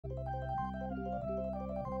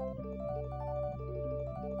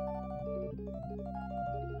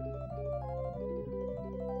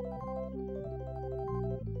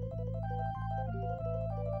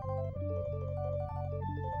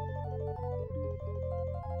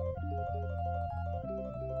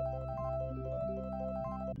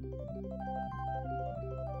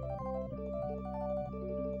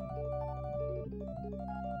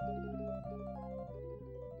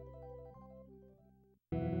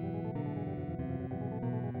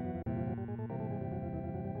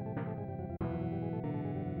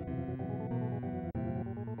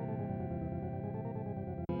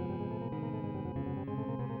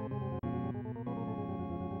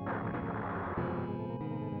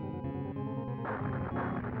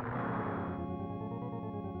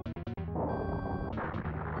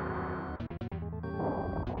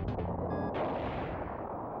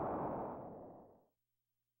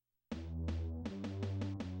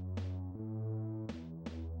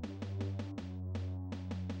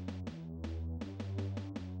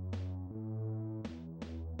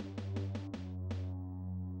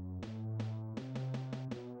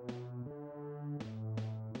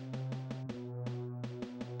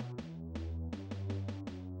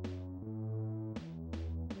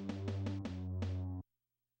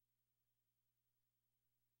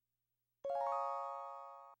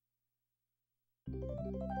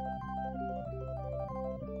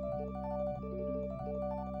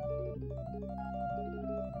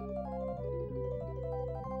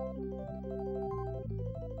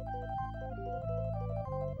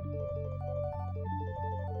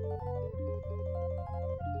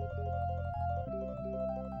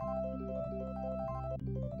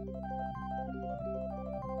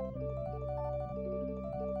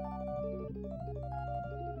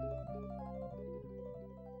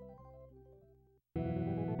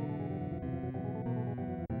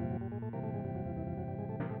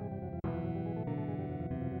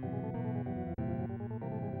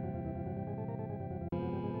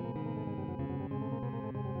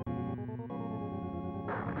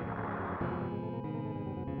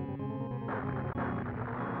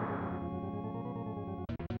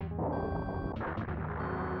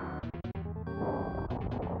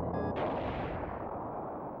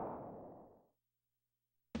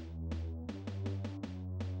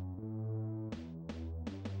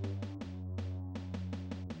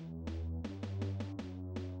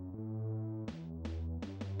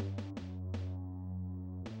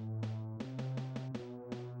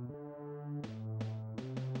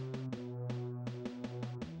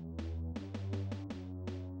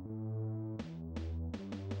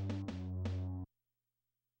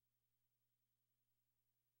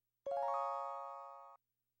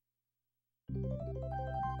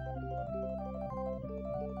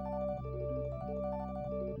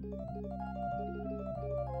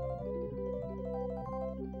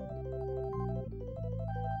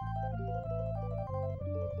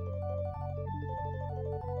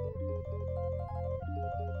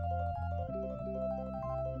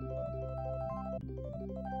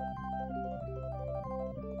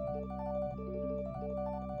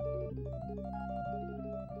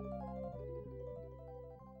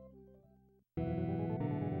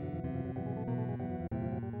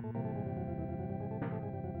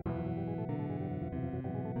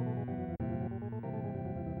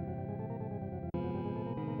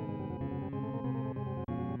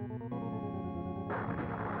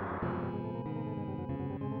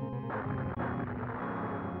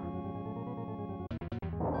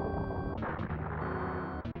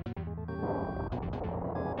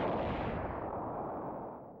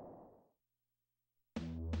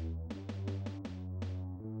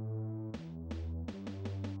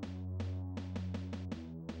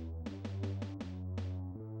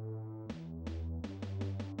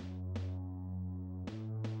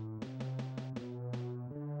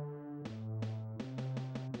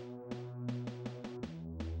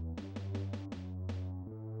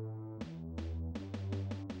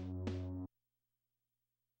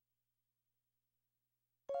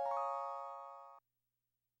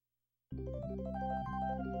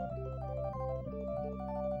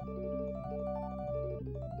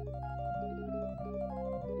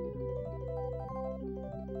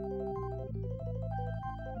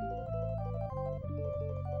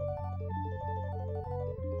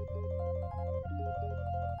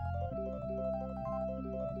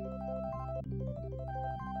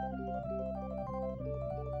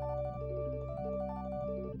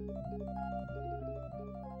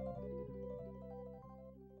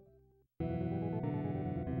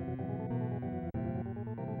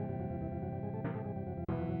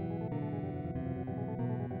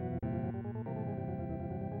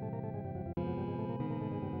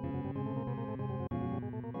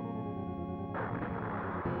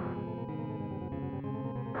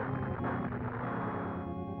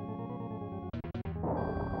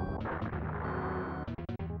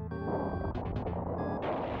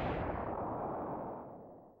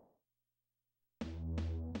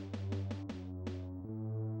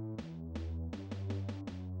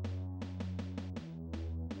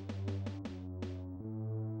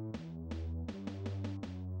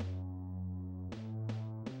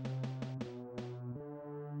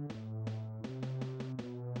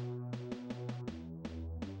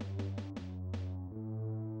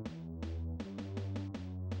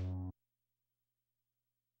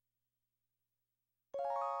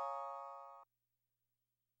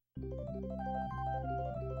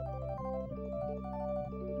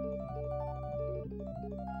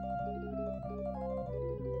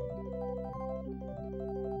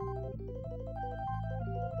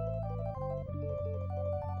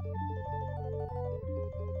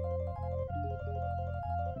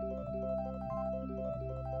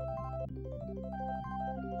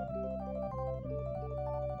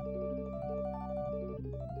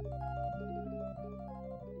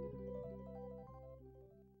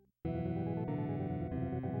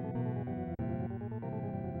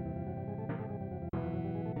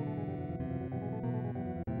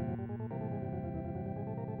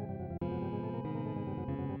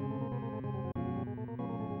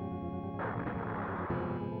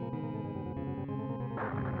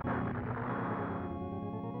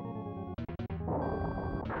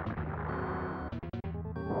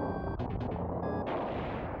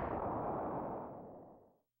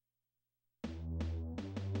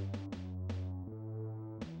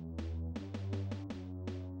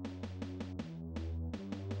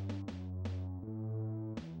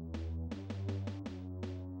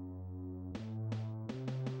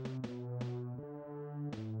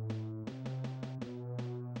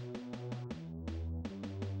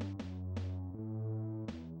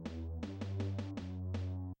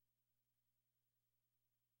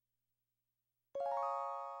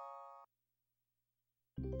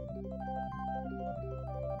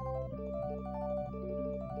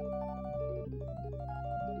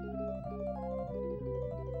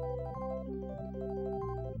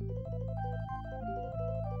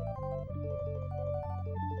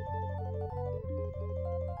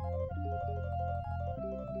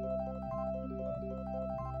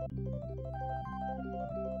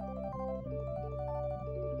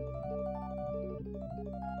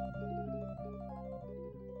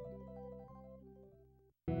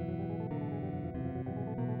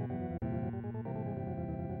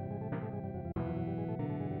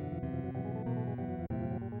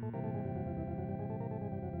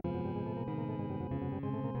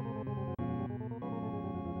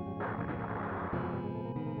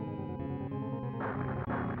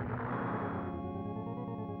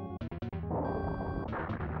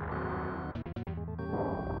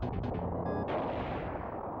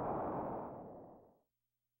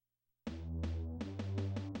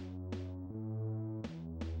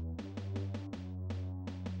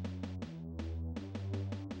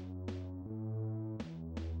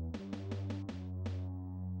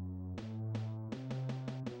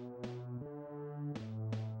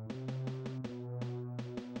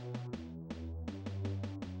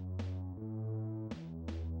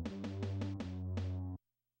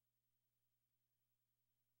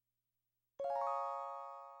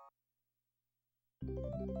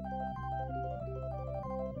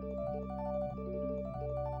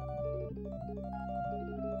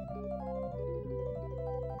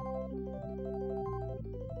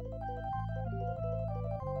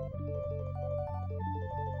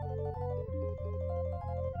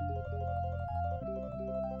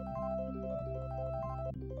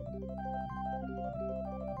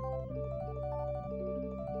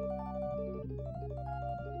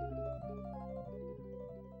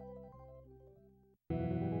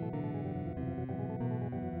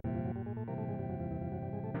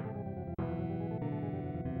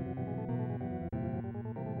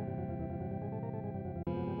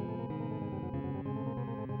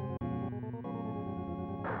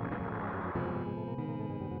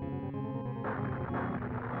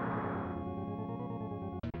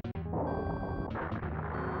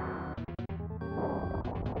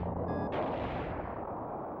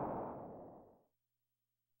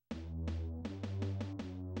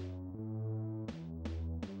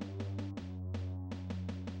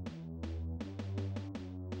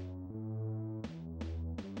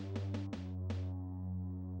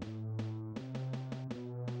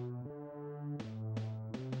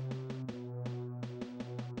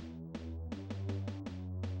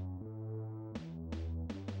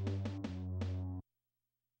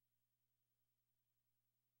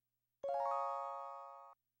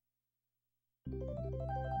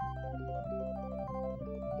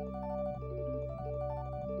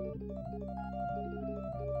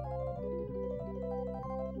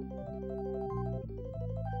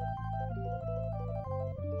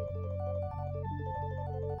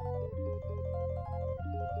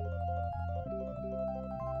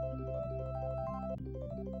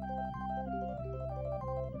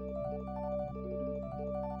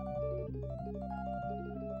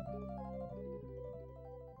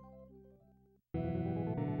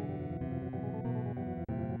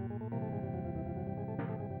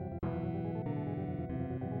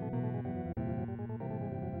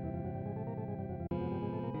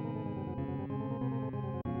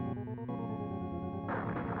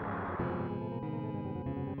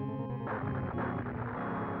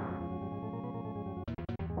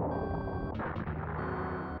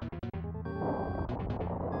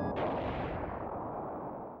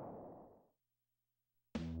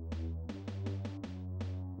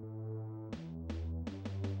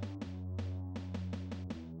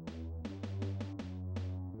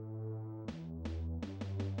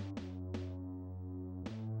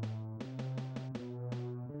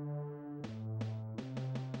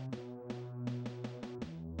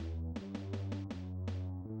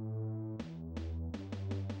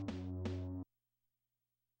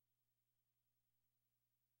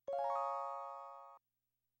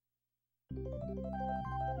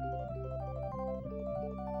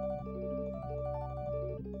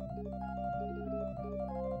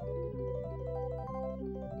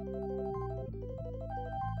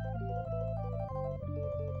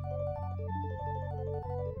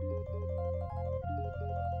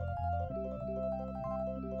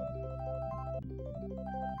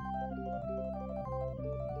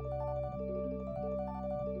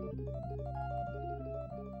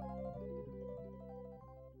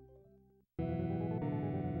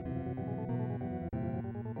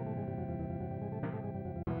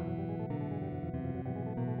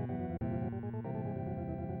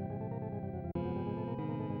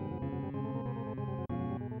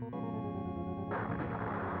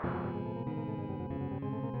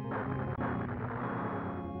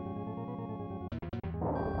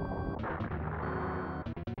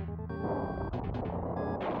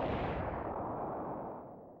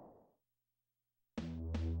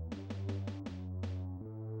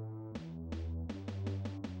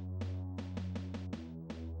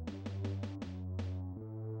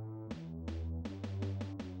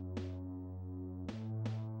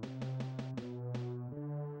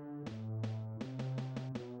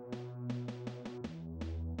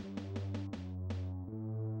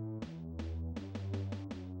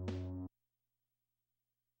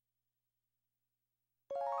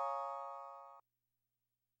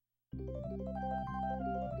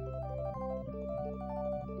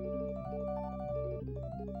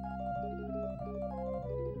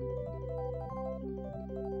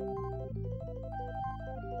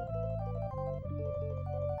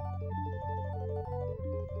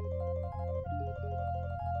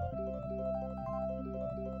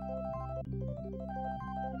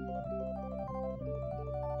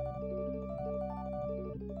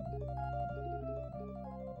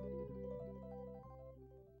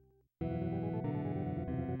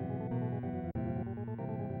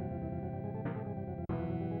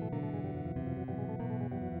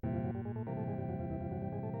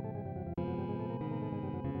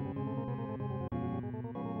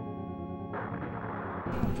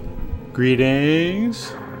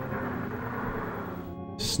Greetings.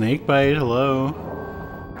 Snakebite, hello.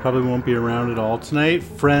 Probably won't be around at all tonight.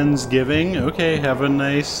 Friendsgiving. Okay, have a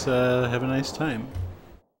nice time.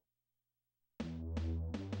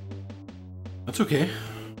 That's okay.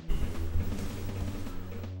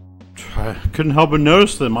 I couldn't help but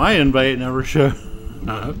notice that my invite never showed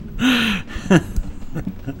up.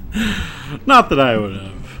 Not that I would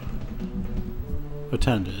have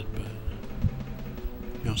attended, but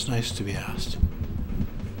you know, it's nice to be asked.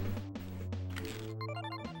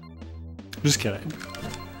 Just kidding.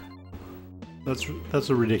 That's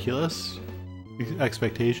a ridiculous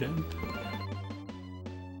expectation.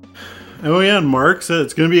 Oh yeah, and Mark's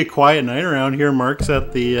it's gonna be a quiet night around here. Mark's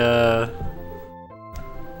at the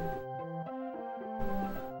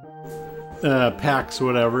PAX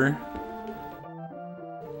whatever.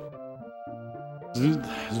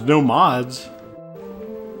 There's no mods.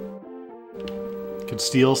 Could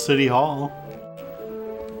steal City Hall.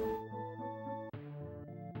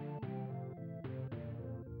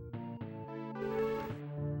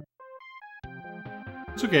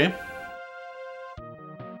 It's okay.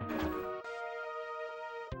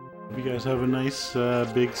 Hope you guys have a nice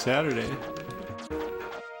big Saturday.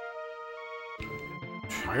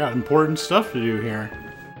 I got important stuff to do here.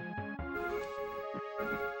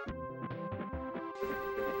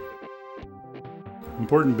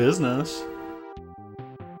 Important business.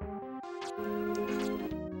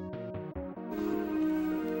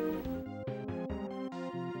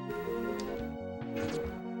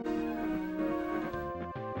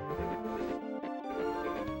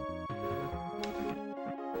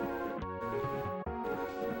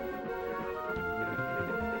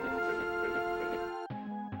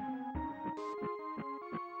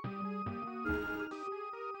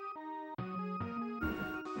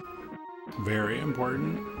 Very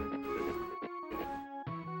important.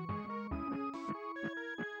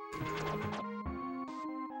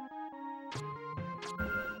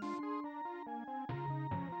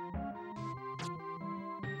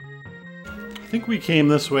 I think we came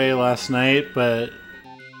this way last night, but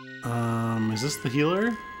is this the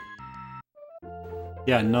healer?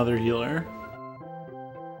 Yeah, another healer.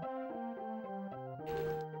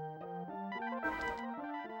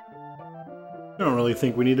 I don't really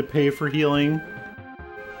think we need to pay for healing.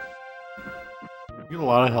 We get a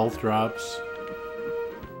lot of health drops.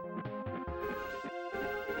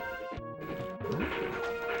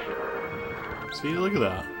 See, look at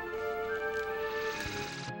that.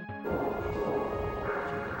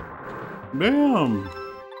 Bam!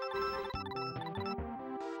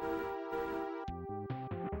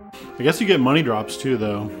 I guess you get money drops too,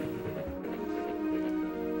 though.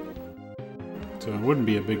 So it wouldn't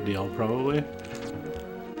be a big deal, probably.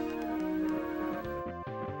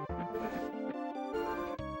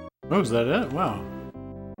 Oh, is that it? Wow.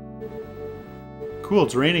 Cool,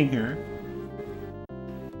 it's raining here.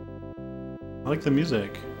 I like the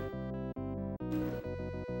music.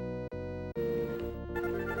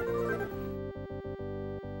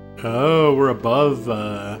 Oh, we're above,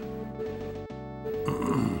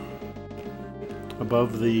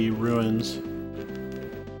 above the ruins.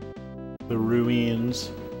 The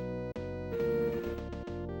ruins.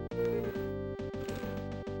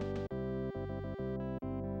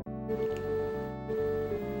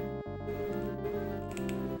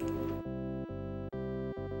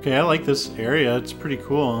 Okay, I like this area. It's pretty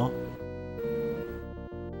cool.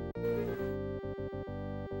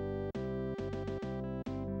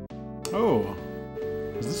 Oh,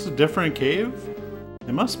 is this a different cave?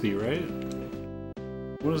 It must be, right?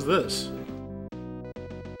 What is this?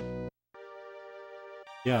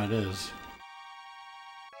 Yeah, it is.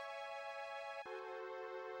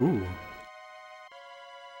 Ooh.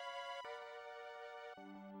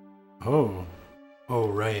 Oh. Oh,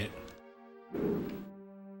 right.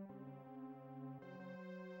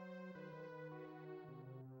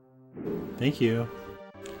 Thank you.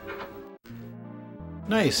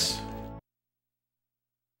 Nice.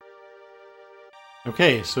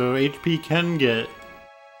 Okay, so HP can get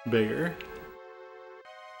bigger.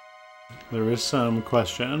 There is some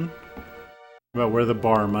question about where the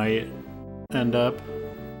bar might end up.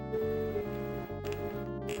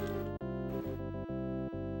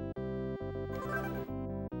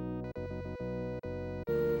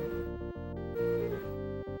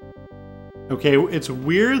 Okay, it's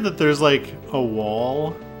weird that there's like a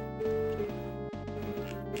wall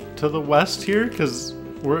to the west here, because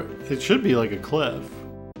it should be like a cliff.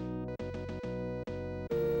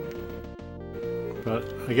 But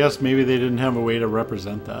I guess maybe they didn't have a way to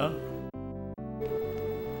represent that.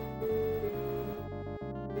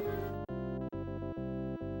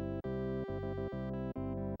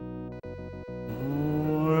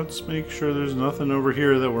 make sure there's nothing over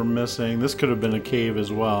here that we're missing. This could have been a cave as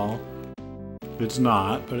well. It's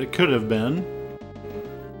not, but it could have been.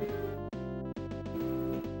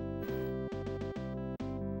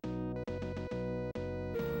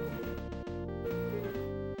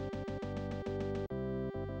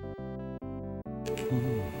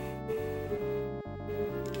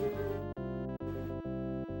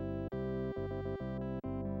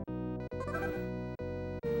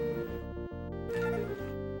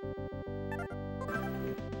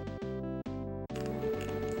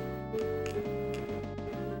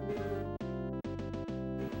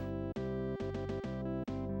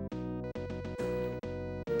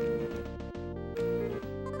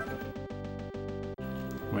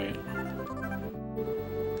 Wait.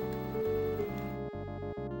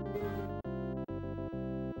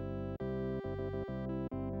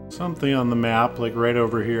 Something on the map, like right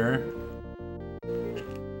over here.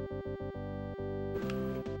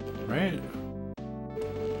 Right?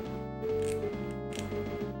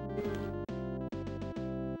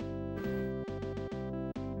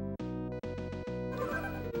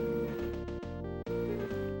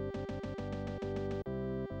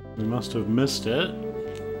 We must have missed it.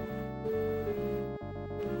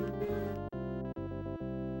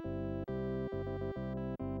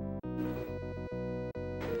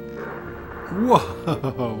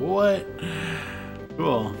 Whoa, what?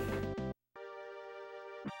 Cool.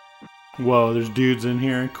 Whoa, there's dudes in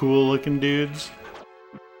here. Cool looking dudes.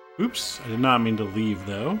 Oops, I did not mean to leave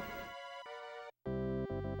though.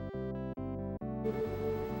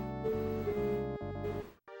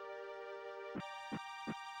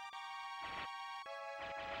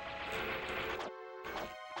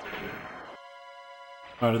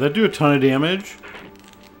 Oh, did that do a ton of damage?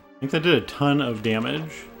 I think that did a ton of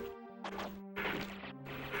damage.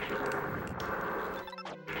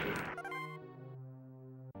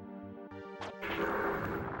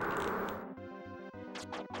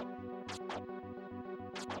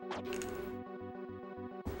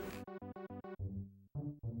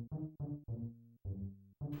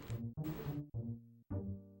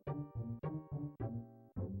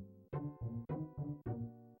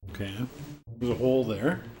 Okay, there's a hole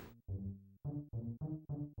there.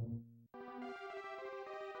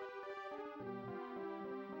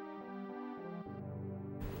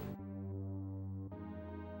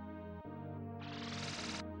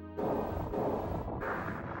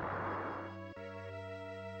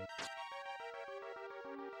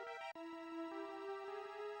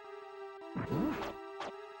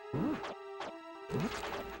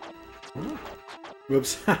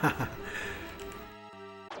 Whoops.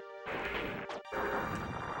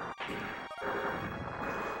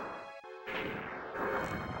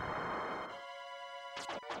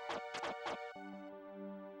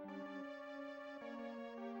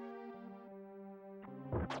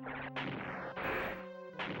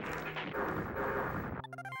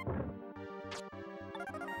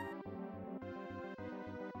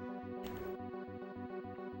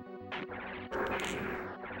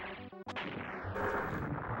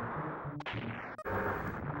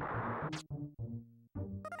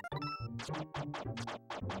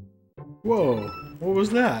 Whoa, what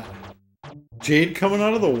was that? Jade coming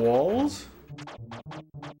out of the walls?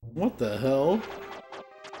 What the hell?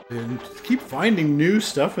 Dude, keep finding new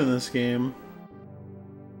stuff in this game.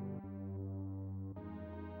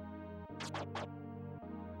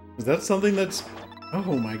 Is that something that's...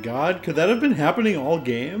 Oh my god, could that have been happening all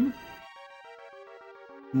game?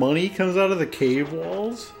 Money comes out of the cave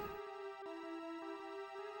walls?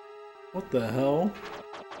 What the hell?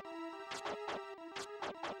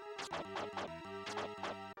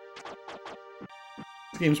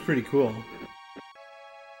 This game's pretty cool.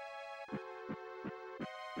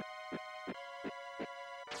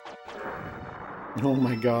 Oh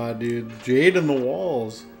my god, dude. Jade in the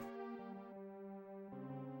walls.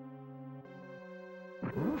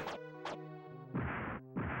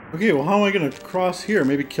 Okay, well how am I gonna cross here?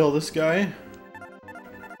 Maybe kill this guy?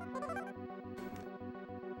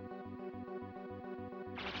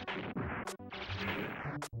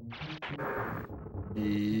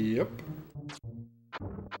 Yep.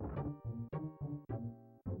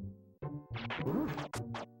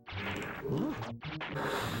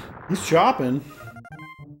 He's chopping.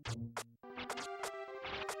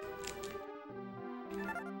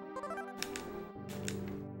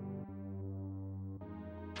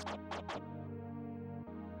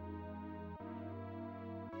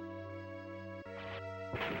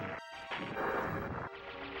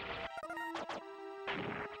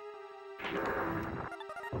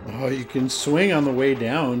 Oh, you can swing on the way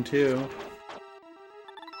down, too.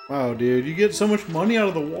 Wow, dude, you get so much money out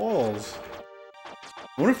of the walls. I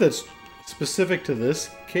wonder if that's specific to this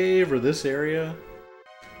cave or this area.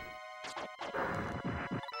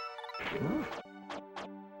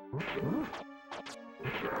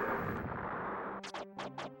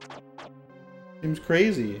 Seems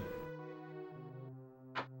crazy.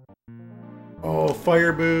 Oh,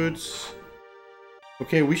 fire boots.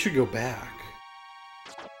 Okay, we should go back.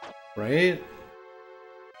 Right?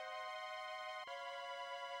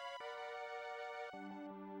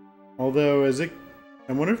 Although,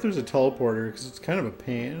 I wonder if there's a teleporter, because it's kind of a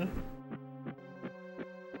pain.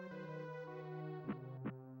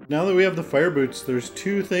 Now that we have the fire boots, there's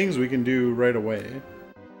two things we can do right away.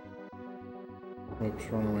 Whoops,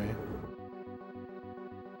 wrong way.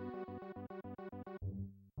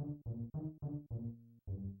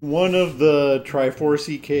 One of the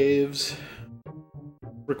Triforce caves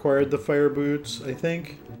required the fire boots, I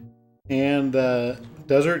think. And the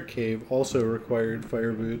desert cave also required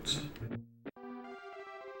fire boots.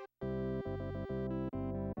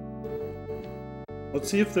 Let's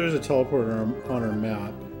see if there's a teleporter on our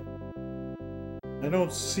map. I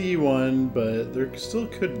don't see one, but there still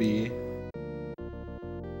could be.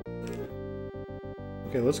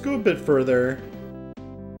 Okay, let's go a bit further.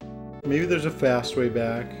 Maybe there's a fast way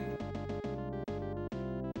back.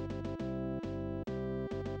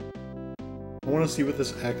 I want to see what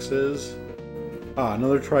this X is. Ah,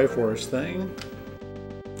 another Triforce thing.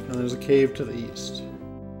 And there's a cave to the east.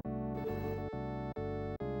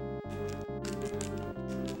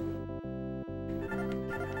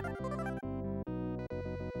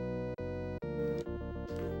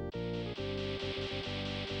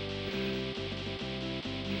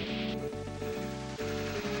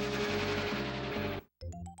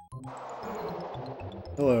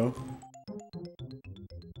 Hello.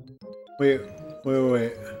 Wait.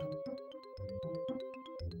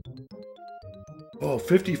 Oh,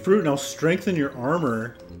 50 fruit, and I'll strengthen your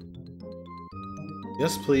armor.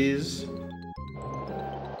 Yes, please.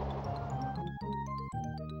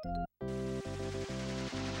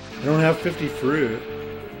 I don't have 50 fruit.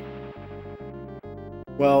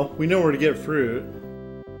 Well, we know where to get fruit.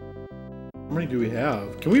 How many do we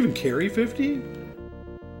have? Can we even carry 50?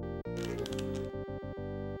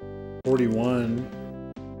 41.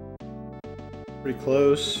 Pretty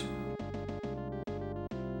close.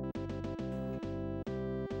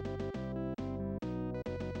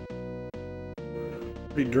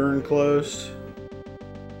 Pretty darn close.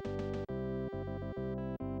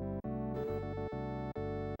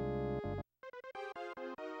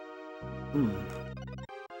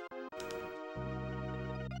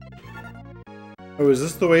 Oh, is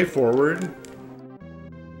this the way forward?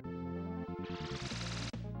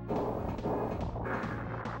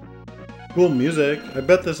 Cool music. I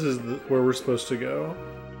bet this is where we're supposed to go.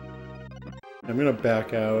 I'm gonna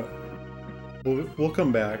back out. We'll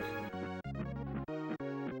come back.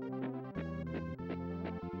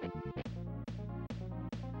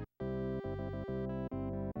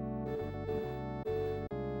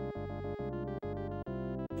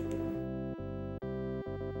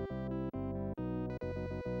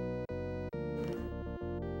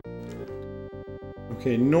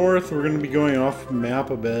 Okay, north, we're going to be going off map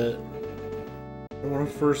a bit. I want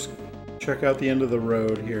to first check out the end of the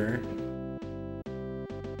road here.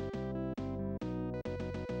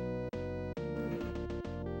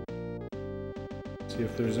 See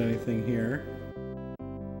if there's anything here.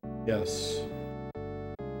 Yes.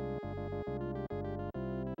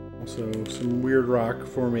 Also, some weird rock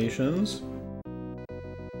formations.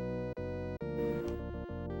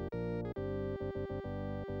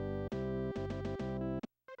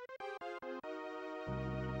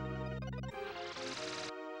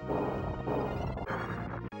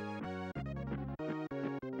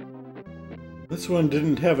 This one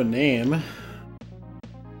didn't have a name.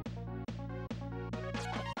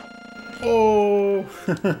 Oh!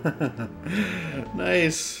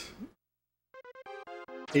 Nice!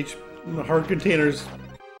 Hard containers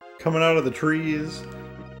coming out of the trees.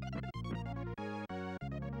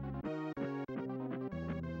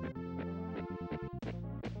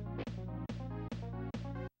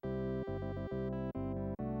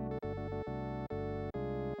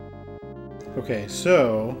 Okay,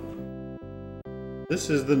 so this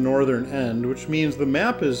is the northern end, which means the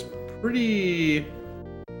map is pretty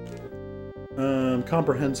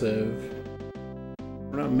comprehensive.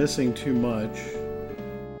 We're not missing too much.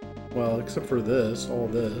 Well, except for this, all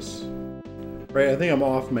this. Right, I think I'm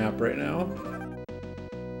off map right now.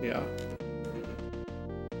 Yeah.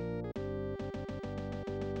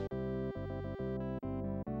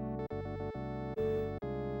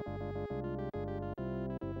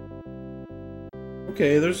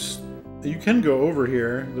 Okay, there's... You can go over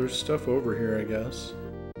here. There's stuff over here, I guess.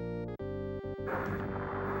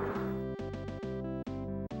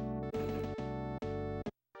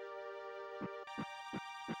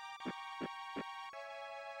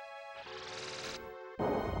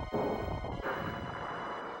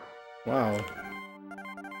 Wow.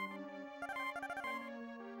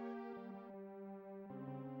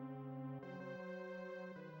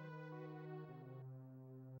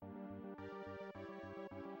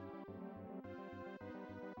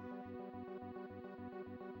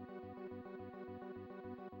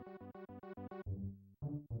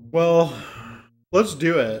 Well, let's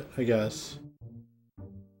do it, I guess.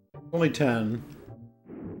 Only 10.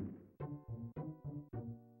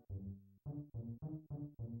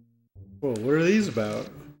 Whoa, what are these about?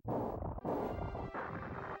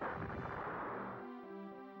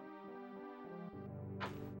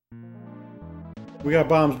 We got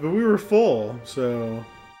bombs, but we were full, so...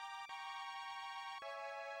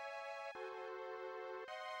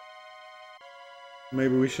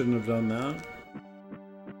 Maybe we shouldn't have done that.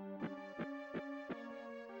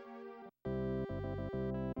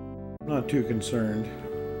 Not too concerned.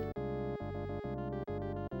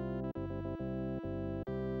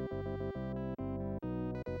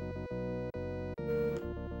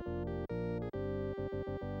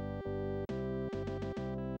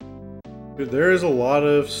 Dude, there is a lot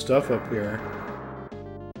of stuff up here.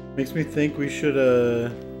 Makes me think we should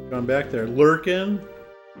have gone back there. Lurkin?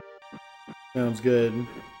 Sounds good.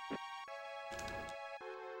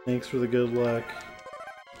 Thanks for the good luck.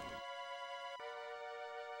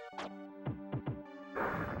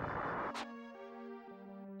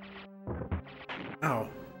 Ow.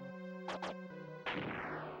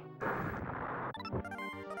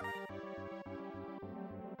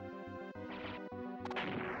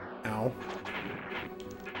 Ow.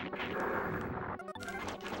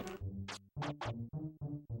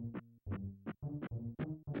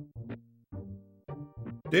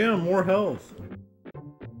 Damn, more health.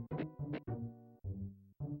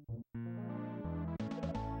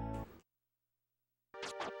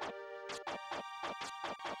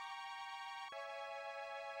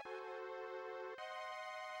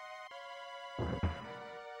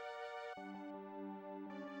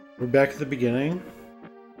 We're back at the beginning.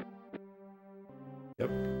 Yep.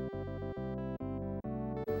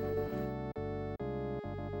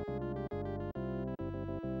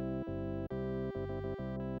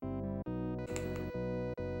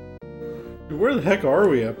 Dude, where the heck are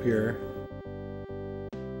we up here?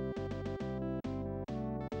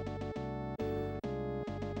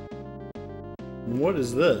 And what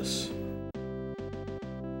is this?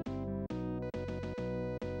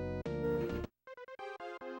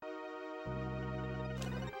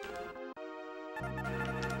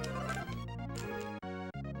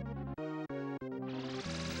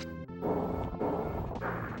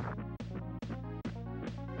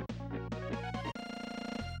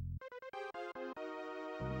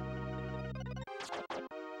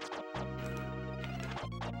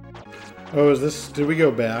 Oh, is this... Did we go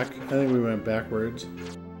back? I think we went backwards.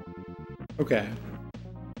 Okay.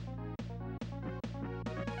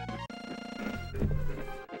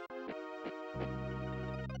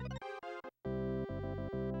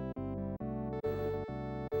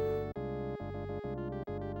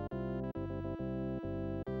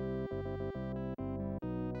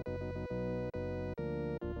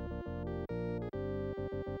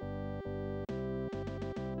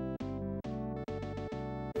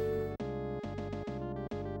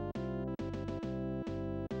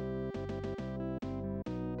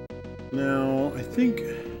 Now, I think...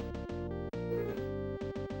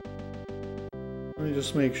 Let me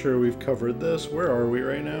just make sure we've covered this. Where are we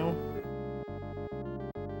right now?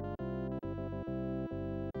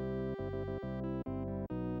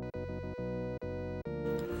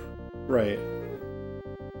 Right.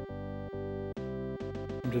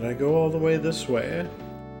 Did I go all the way this way?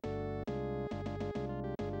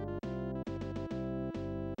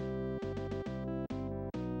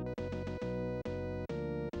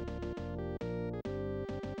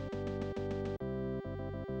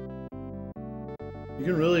 You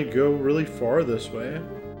can really go really far this way.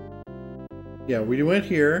 Yeah, we went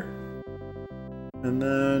here. And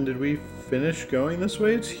then, did we finish going this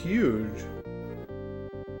way? It's huge.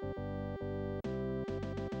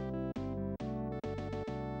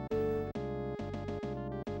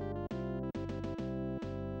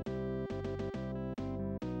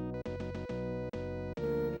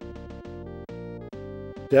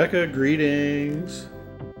 Deca, greetings.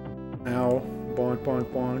 Ow. Bonk, bonk,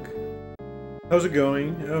 bonk. How's it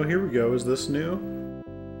going? Oh, here we go. Is this new?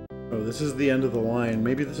 Oh, this is the end of the line.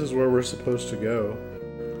 Maybe this is where we're supposed to go.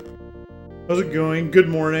 How's it going? Good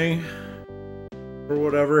morning. Or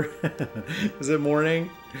whatever. Is it morning?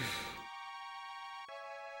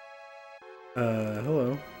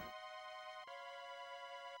 Hello.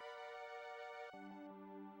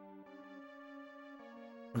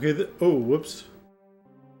 Okay, oh, whoops.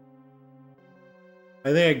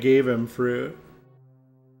 I think I gave him fruit.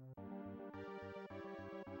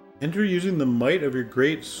 Enter using the might of your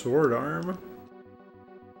great sword arm.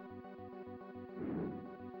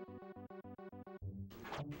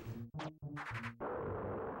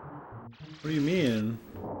 What do you mean?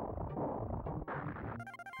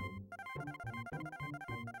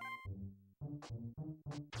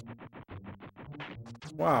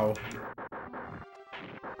 Wow.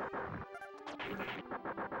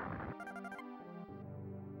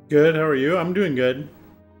 Good, how are you? I'm doing good.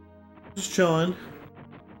 Just chilling.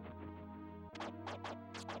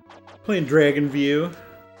 Playing Dragon View.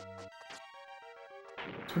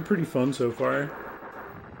 It's been pretty fun so far.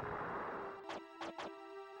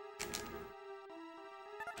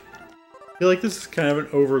 I feel like this is kind of an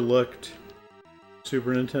overlooked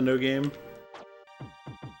Super Nintendo game.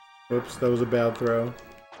 Whoops, that was a bad throw.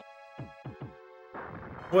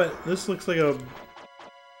 What? This looks like a...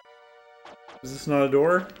 Is this not a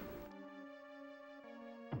door?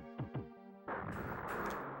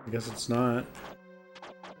 I guess it's not.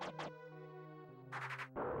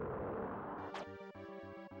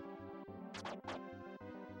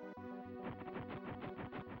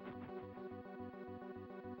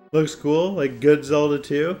 Looks cool, like good Zelda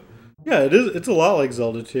 2. Yeah, it is. It's a lot like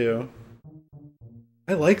Zelda 2.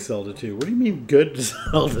 I like Zelda 2. What do you mean good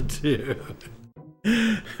Zelda 2?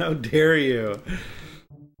 How dare you?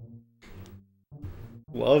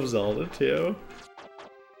 Love Zelda 2.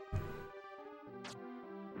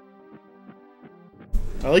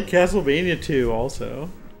 I like Castlevania 2 also.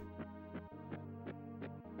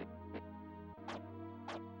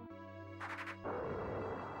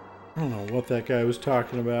 I don't know what that guy was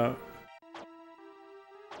talking about.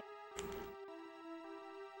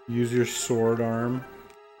 Use your sword arm.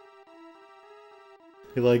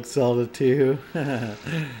 You like Zelda 2?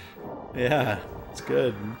 Yeah, it's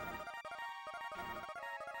good.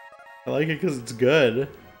 I like it because it's good.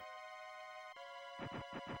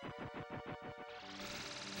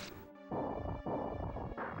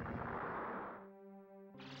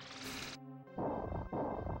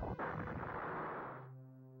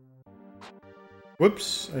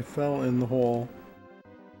 Whoops, I fell in the hole.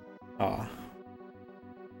 Ah.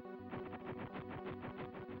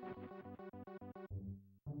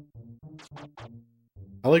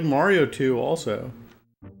 I like Mario 2 also.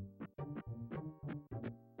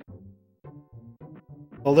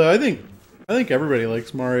 Although I think everybody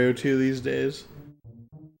likes Mario 2 these days.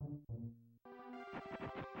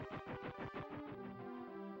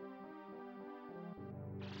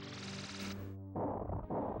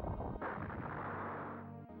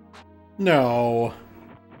 No.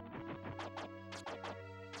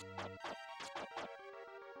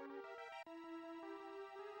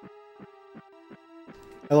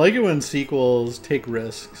 I like it when sequels take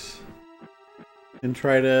risks and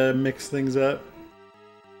try to mix things up.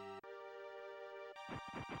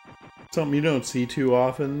 Something you don't see too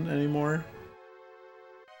often anymore.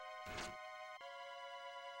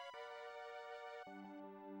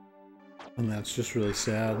 And that's just really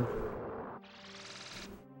sad.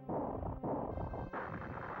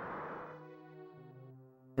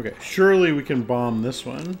 Okay, surely we can bomb this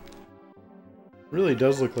one. It really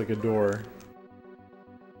does look like a door.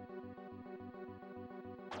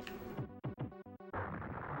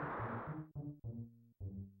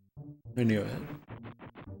 I knew it.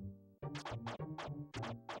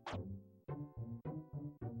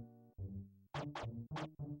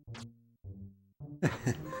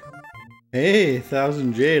 Hey,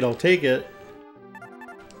 1,000 jade, I'll take it.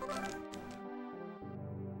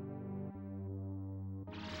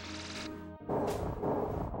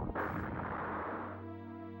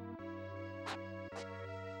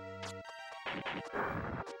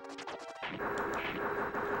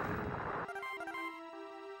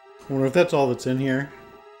 I wonder if that's all that's in here.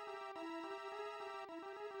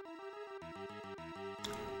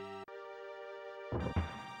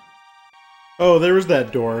 Oh, there was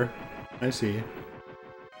that door. I see.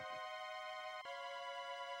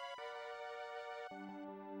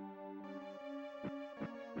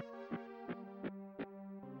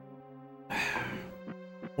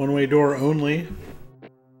 One-way door only.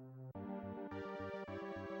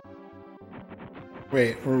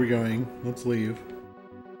 Wait, where are we going? Let's leave.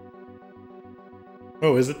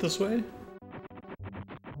 Oh, is it this way?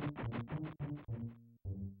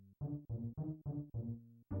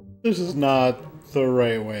 This is not the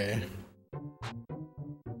right way.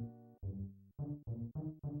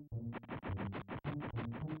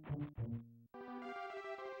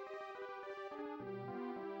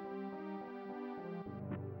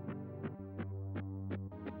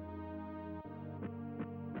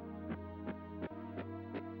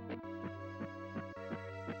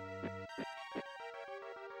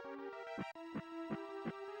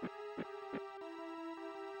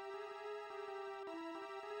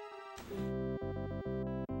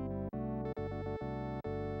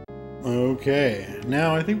 Okay,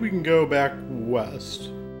 now I think we can go back west.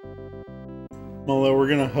 Although we're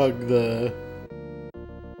gonna hug the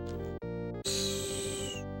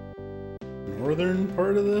northern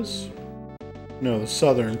part of this? No, the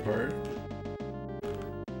southern part.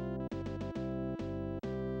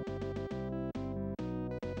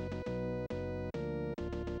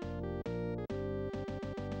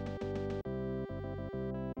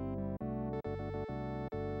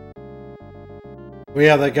 Well,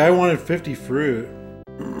 yeah, that guy wanted 50 fruit.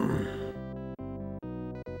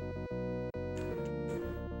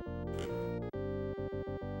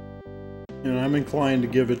 And I'm inclined to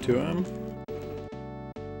give it to him.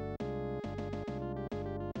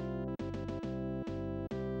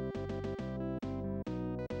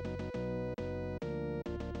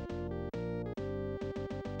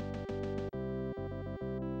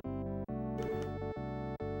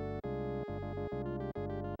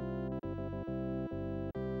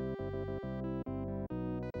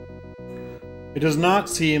 It does not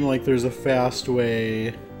seem like there's a fast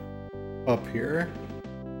way up here.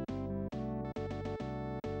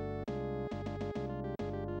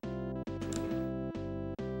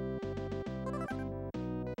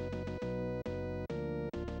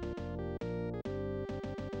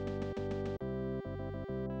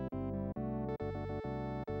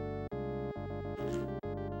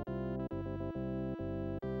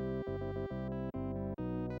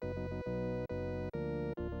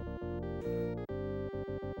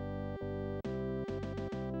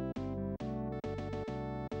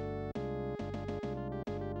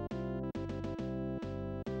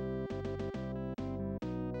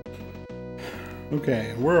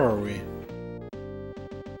 Okay, where are we?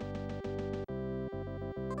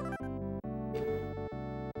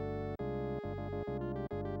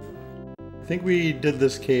 I think we did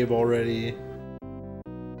this cave already.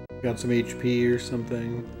 Got some HP or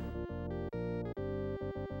something.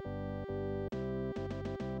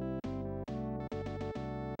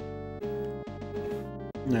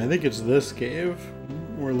 I think it's this cave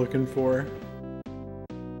we're looking for.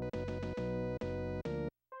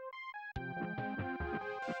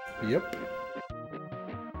 Yep.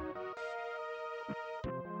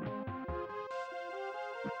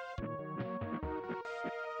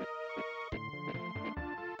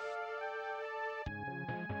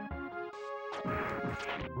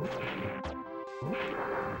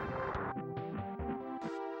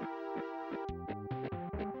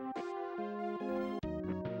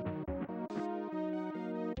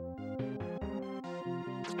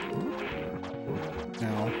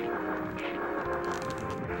 Now.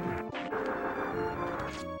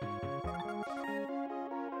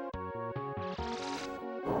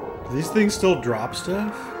 Do these things still drop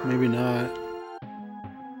stuff? Maybe not.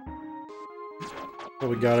 But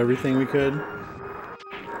we got everything we could.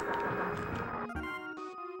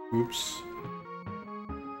 Oops.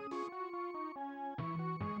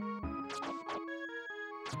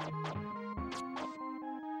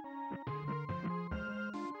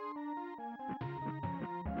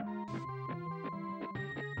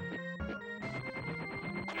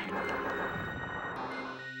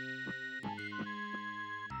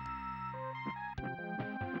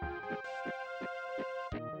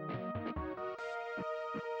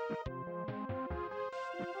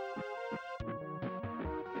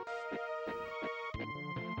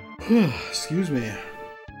 Excuse me.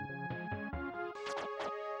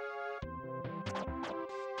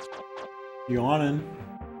 Yawning.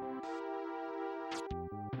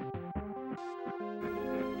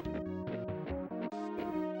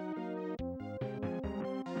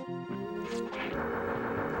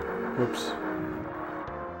 Whoops.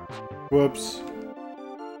 Whoops.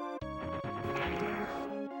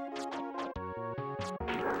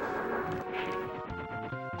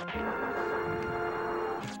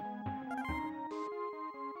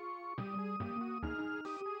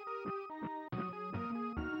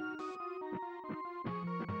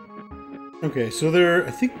 Okay, so there,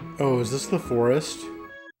 I think, oh, is this the forest?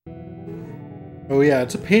 Oh yeah,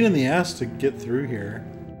 it's a pain in the ass to get through here.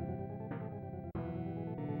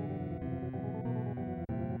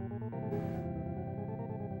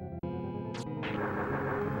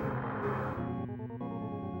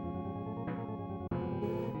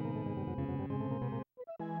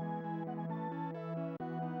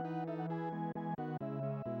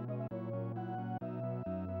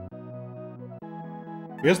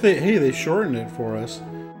 I guess they shortened it for us.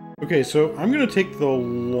 Okay, so I'm gonna take the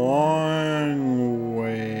long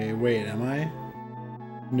way. Wait, am I?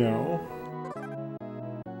 No.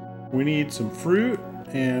 We need some fruit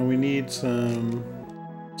and we need some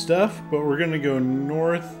stuff, but we're gonna go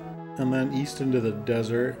north and then east into the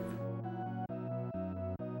desert.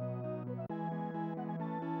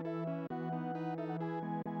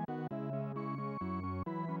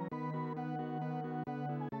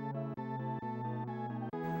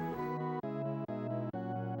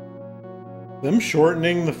 Them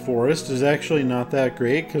shortening the forest is actually not that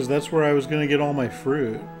great because that's where I was gonna get all my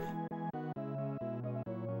fruit.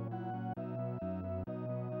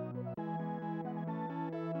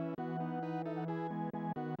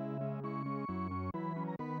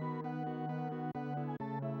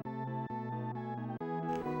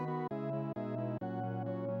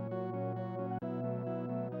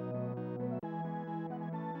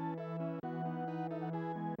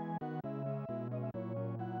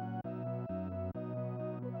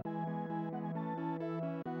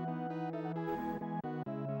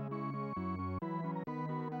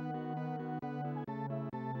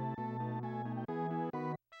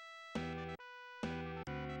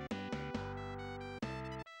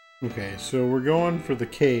 Okay, so we're going for the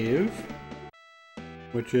cave,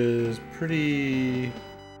 which is pretty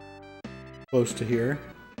close to here.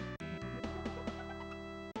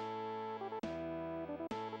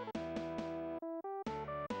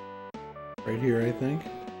 Right here, I think.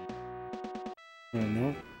 I don't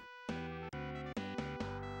know.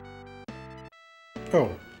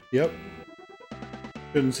 Oh, yep.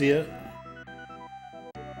 Couldn't see it.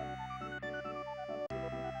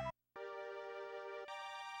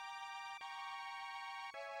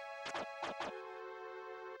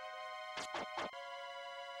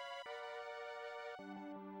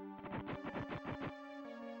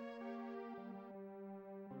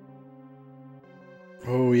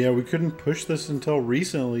 Oh yeah, we couldn't push this until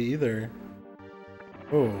recently either.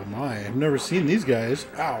 Oh my, I've never seen these guys.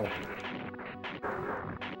 Ow.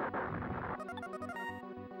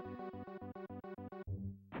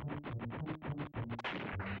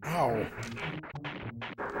 Ow.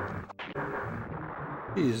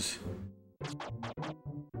 Jeez.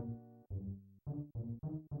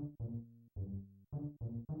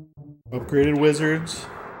 Upgraded wizards.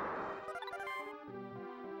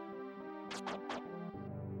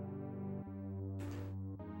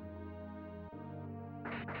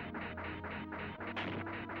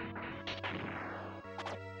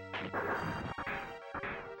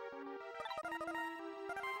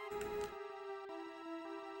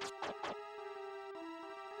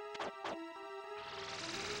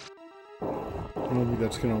 I don't think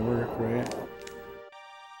that's gonna work, right?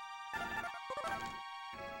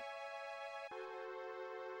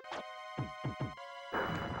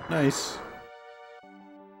 Nice.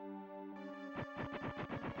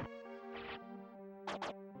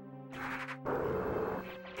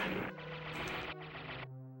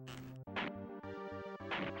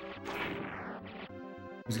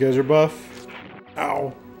 These guys are buff.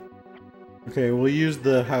 Ow. Okay, we'll use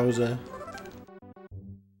the Hausa.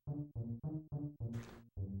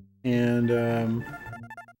 And,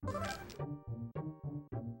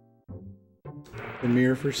 the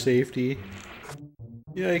mirror for safety.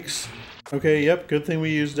 Yikes. Okay, yep, good thing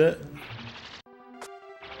we used it.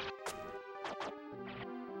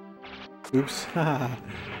 Oops. Haha.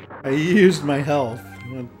 I used my health.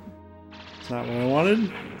 That's not what I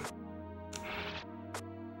wanted.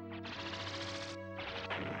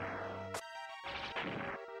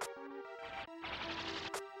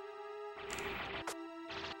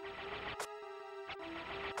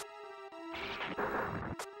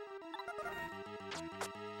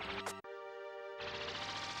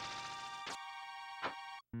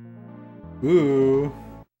 Ooh.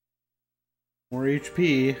 More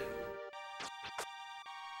HP.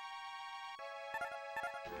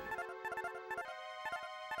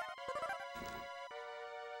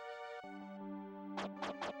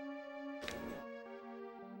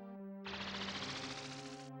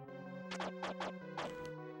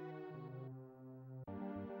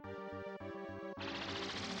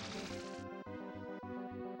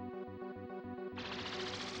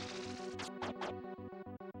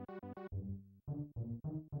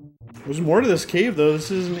 There's more to this cave, though.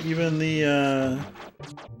 This isn't even the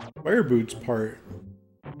fire boots part.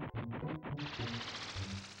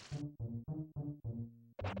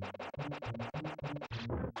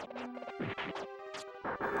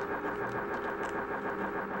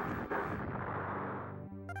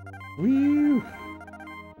 Woo!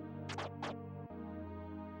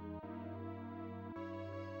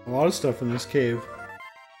 A lot of stuff in this cave.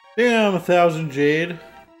 Damn, 1,000 jade.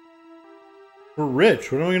 We're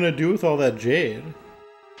rich. What am I gonna do with all that jade?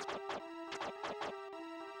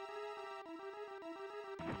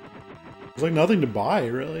 There's like nothing to buy,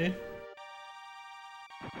 really.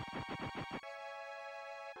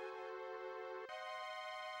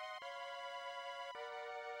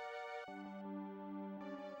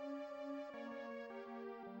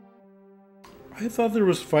 I thought there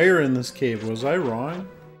was fire in this cave. Was I wrong?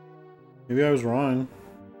 Maybe I was wrong.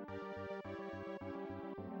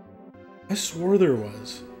 I swore there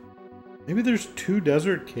was. Maybe there's 2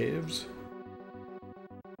 desert caves.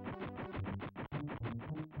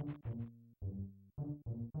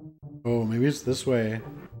 Oh, maybe it's this way.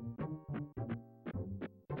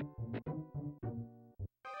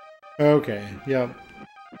 Okay, yep.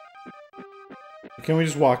 Can we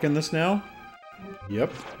just walk in this now?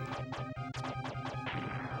 Yep.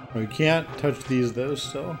 Oh, you can't touch these though,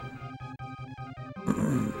 still.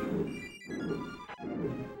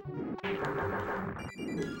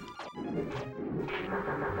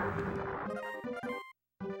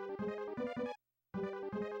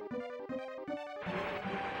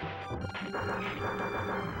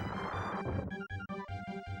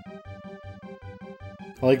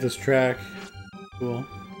 I like this track. Cool.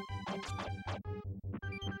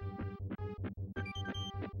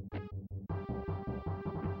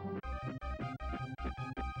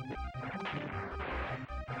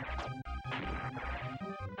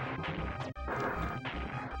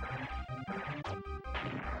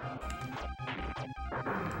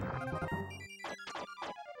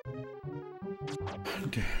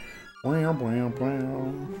 Blam, blam,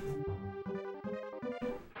 blam.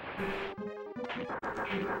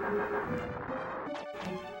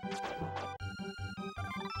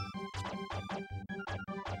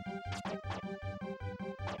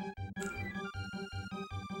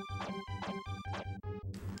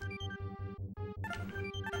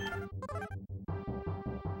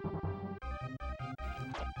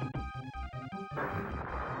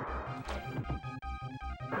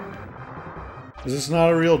 Is this not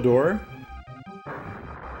a real door?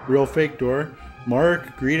 Real fake door?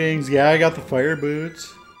 Mark, greetings. Yeah, I got the fire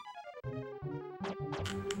boots.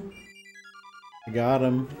 I got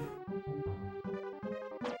them.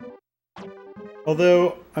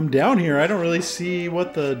 Although, I'm down here, I don't really see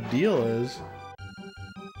what the deal is.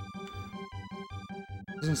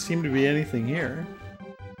 Doesn't seem to be anything here.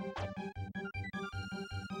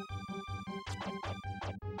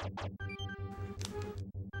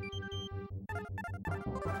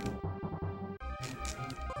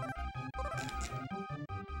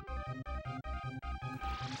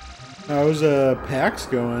 How's PAX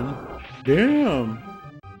going? Damn.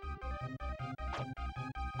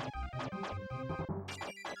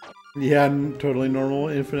 Yeah, totally normal.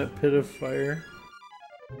 Infinite pit of fire.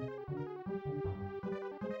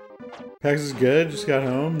 PAX is good. Just got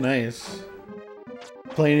home. Nice.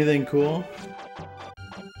 Play anything cool?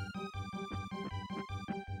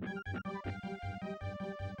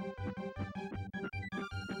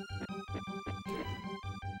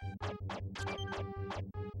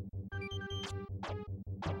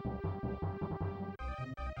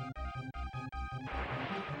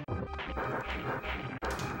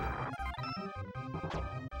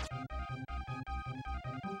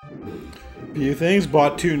 Few things.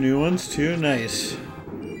 Bought 2 new ones too. Nice.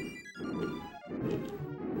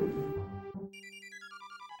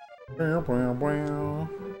 I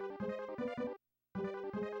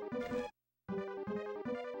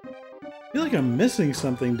feel like I'm missing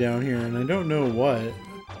something down here and I don't know what.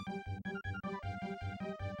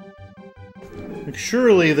 Like,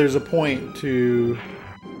 surely there's a point to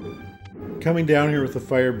coming down here with the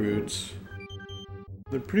fire boots.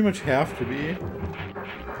 There pretty much have to be.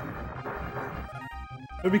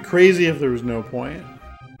 It'd be crazy if there was no point.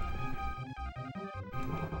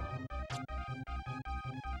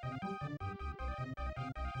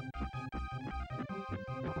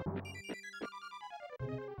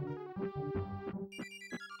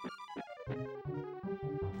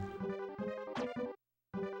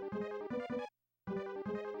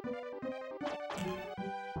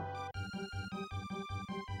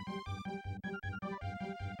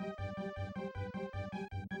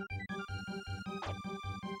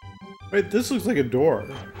 Wait, this looks like a door.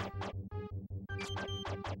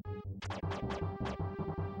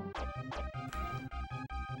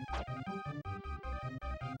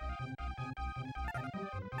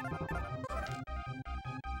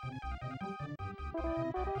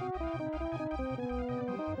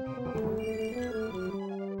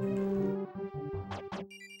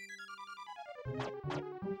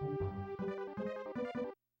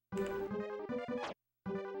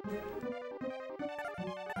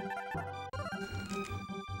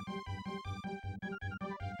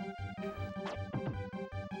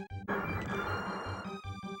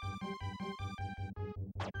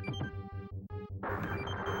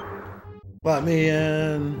 Let me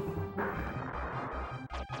in.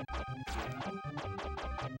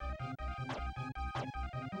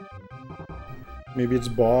 Maybe it's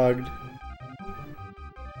bogged.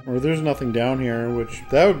 Or there's nothing down here, which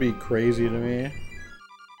that would be crazy to me.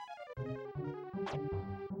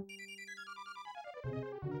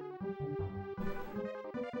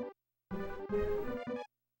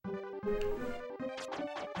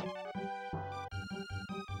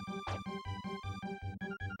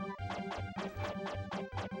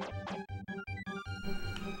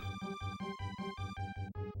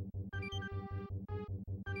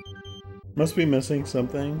 Must be missing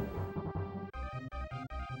something.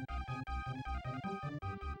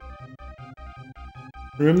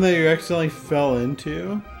 Room that you accidentally fell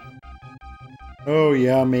into? Oh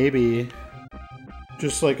yeah, maybe.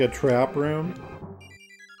 Just like a trap room?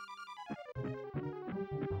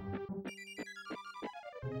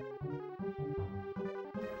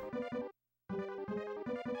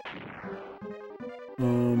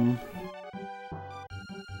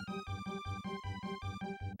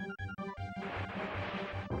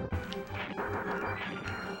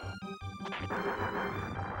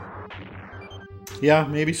 Yeah,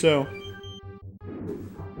 maybe so.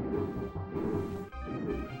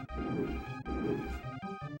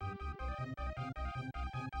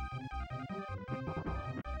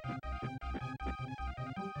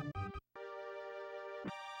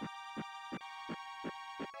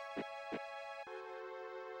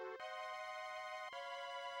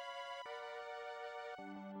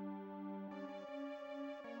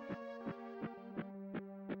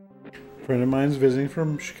 A friend of mine's visiting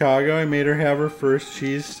from Chicago. I made her have her first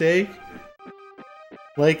cheesesteak.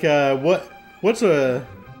 Like, what's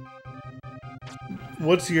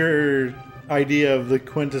your idea of the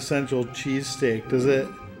quintessential cheesesteak?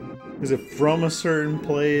 Is it from a certain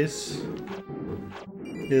place?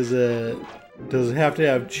 Does it have to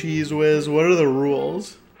have cheese whiz? What are the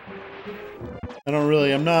rules?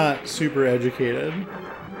 I'm not super educated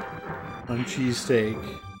on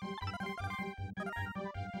cheesesteak.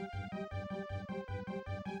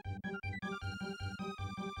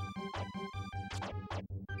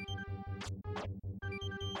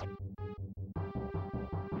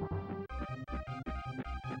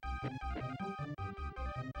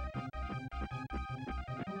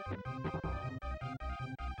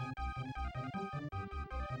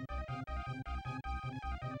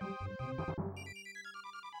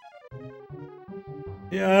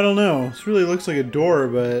 Yeah, I don't know. This really looks like a door,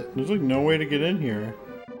 but there's like no way to get in here.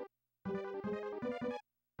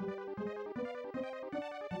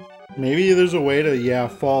 Maybe there's a way to, yeah,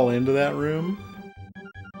 fall into that room.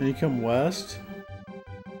 And you come west.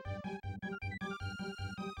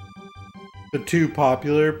 The two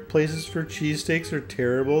popular places for cheesesteaks are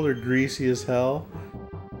terrible. They're greasy as hell.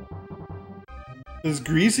 Is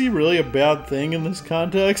greasy really a bad thing in this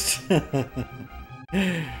context?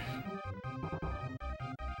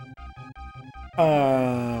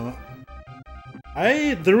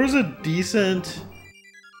 There was a decent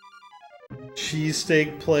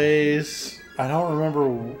cheesesteak place. I don't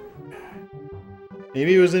remember.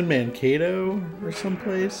 Maybe it was in Mankato or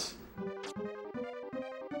someplace.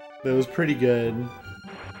 That was pretty good.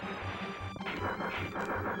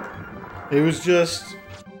 It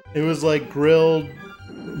was like grilled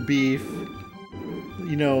beef.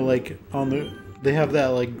 You know, like they have that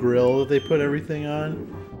like grill that they put everything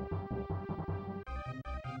on.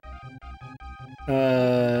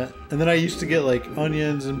 And then I used to get like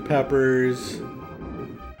onions and peppers,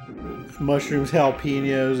 mushrooms,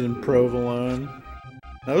 jalapenos, and provolone.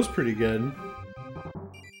 That was pretty good.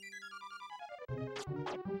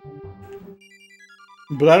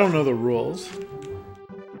 But I don't know the rules.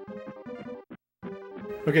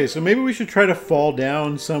 Okay, so maybe we should try to fall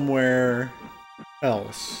down somewhere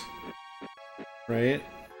else. Right?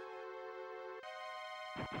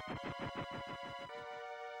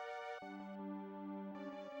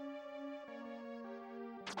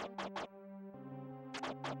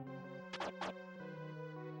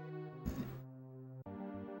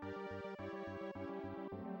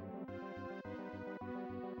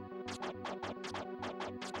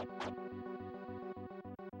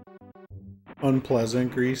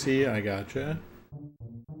 Unpleasant, greasy, I gotcha.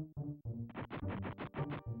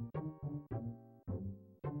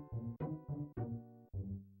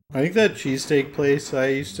 I think that cheesesteak place I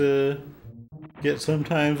used to get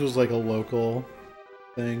sometimes was like a local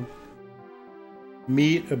thing.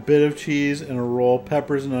 Meat, a bit of cheese, and a roll.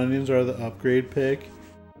 Peppers and onions are the upgrade pick.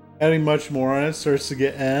 Adding much more on it starts to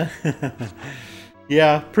get eh.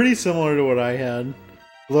 Yeah, pretty similar to what I had.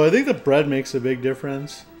 Although I think the bread makes a big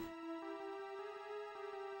difference.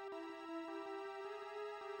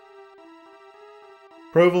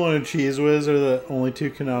 Provolone and Cheese Whiz are the only two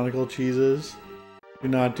canonical cheeses. Do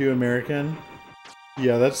not do American.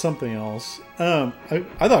 Yeah, that's something else. I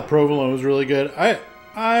thought Provolone was really good.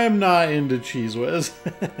 I'm not into Cheese Whiz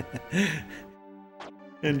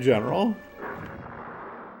in general.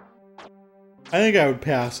 I think I would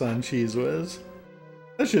pass on Cheese Whiz.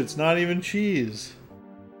 That shit's not even cheese.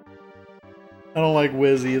 I don't like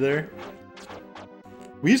Whiz either.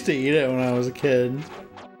 We used to eat it when I was a kid.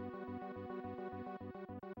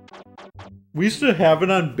 We used to have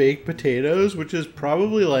it on baked potatoes, which is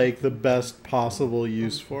probably like the best possible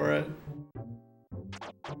use for it.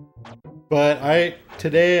 But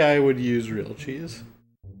today I would use real cheese.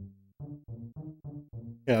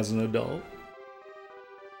 As an adult.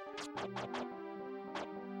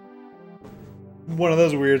 One of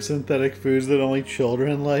those weird synthetic foods that only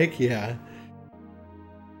children like, yeah.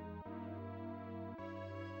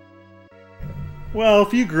 Well,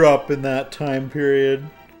 if you grew up in that time period,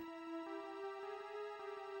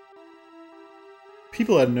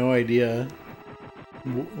 people had no idea,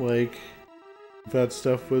 like, if that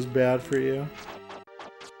stuff was bad for you.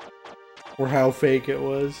 Or how fake it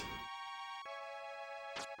was.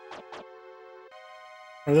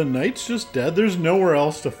 Are the knights just dead? There's nowhere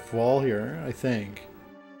else to fall here, I think.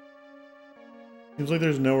 Seems like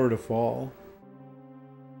there's nowhere to fall.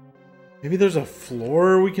 Maybe there's a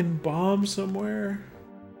floor we can bomb somewhere?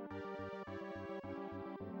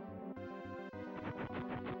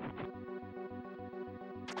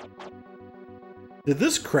 Did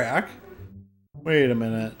this crack? Wait a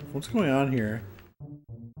minute. What's going on here?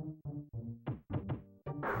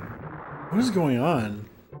 What is going on?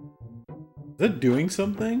 Is that doing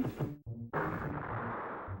something?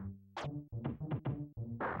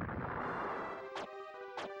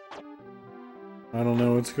 I don't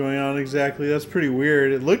know what's going on exactly. That's pretty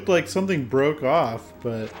weird. It looked like something broke off,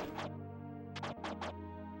 but...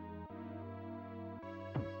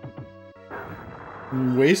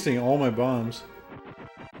 I'm wasting all my bombs.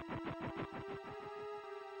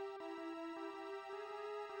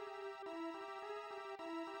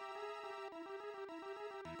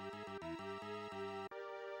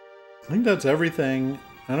 I think that's everything.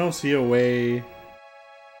 I don't see a way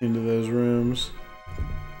into those rooms.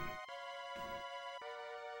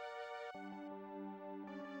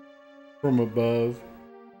 From above.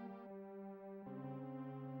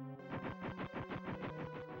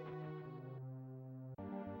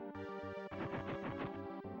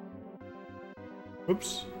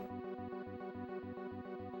 Oops.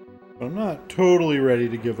 I'm not totally ready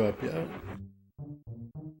to give up yet.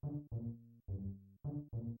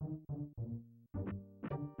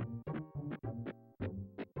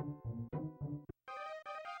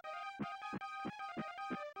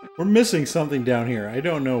 We're missing something down here. I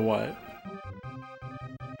don't know what.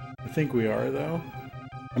 I think we are, though.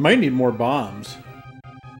 I might need more bombs.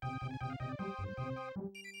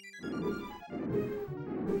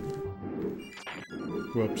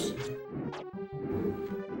 Whoops.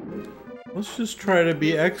 Let's just try to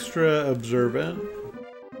be extra observant.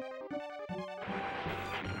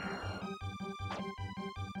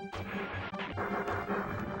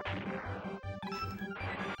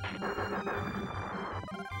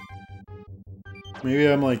 Maybe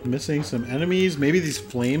I'm like missing some enemies. Maybe these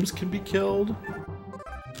flames can be killed.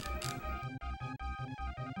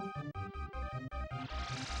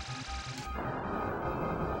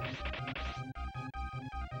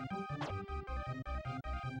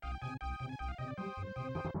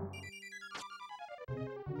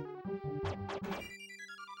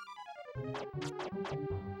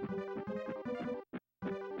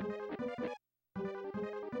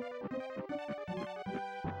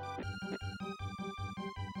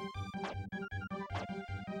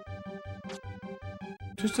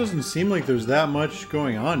 Just doesn't seem like there's that much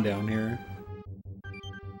going on down here.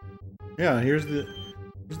 Yeah, here's the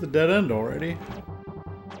dead end already.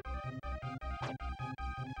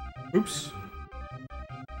 Oops.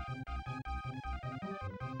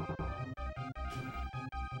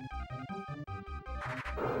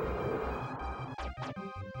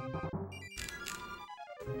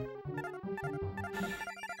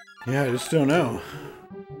 Yeah, I just don't know.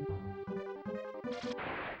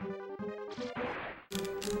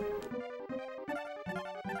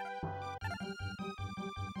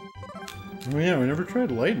 Oh yeah, we never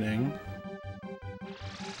tried lightning.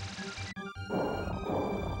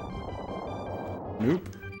 Nope.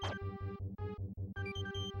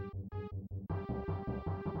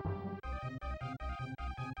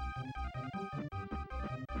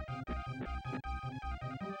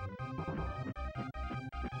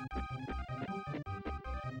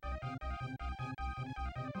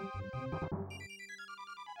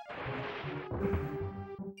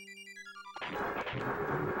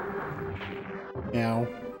 Ow.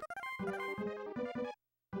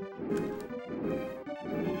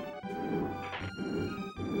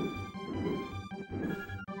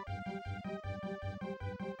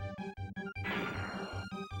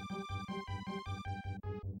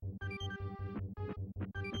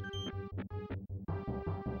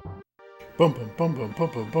 Bum bum bum bum bum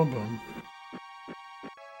bum bum bum.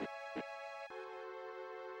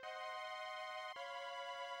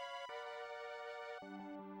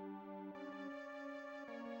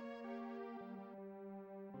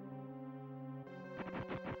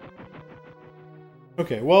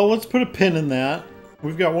 Okay, well, let's put a pin in that.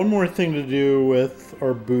 We've got one more thing to do with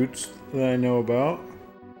our boots that I know about.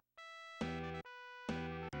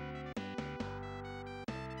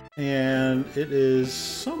 And it is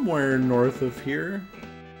somewhere north of here.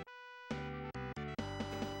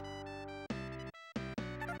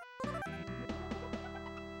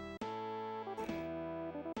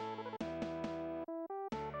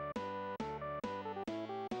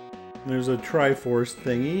 There's a Triforce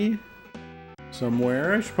thingy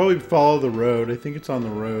somewhere. I should probably follow the road. I think it's on the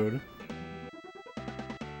road.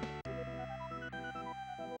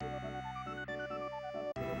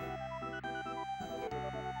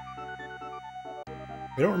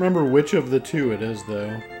 I don't remember which of the two it is,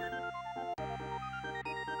 though.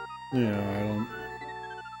 Yeah,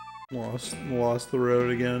 I don't... Lost the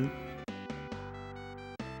road again.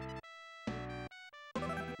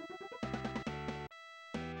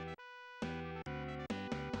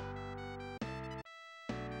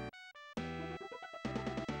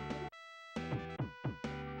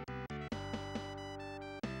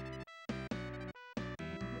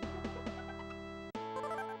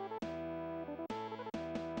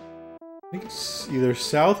 I think it's either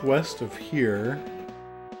southwest of here.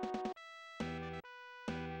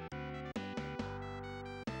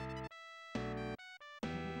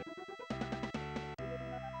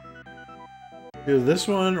 Either this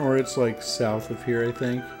one or it's like south of here, I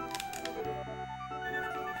think.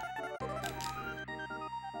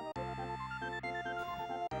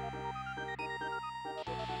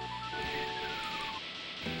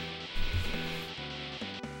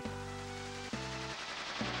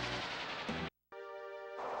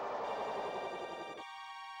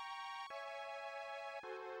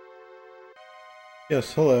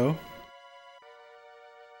 Yes, hello.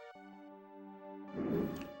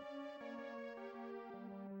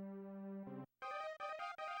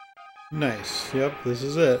 Nice. Yep, this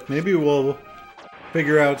is it. Maybe we'll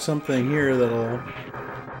figure out something here that'll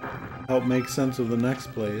help make sense of the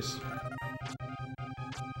next place.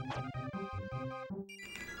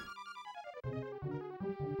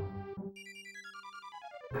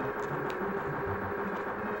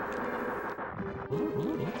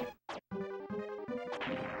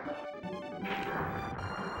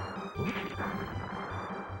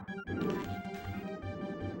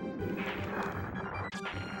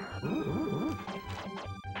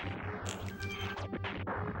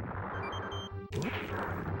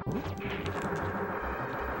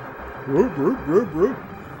 Whoop, whoop, whoop, whoop.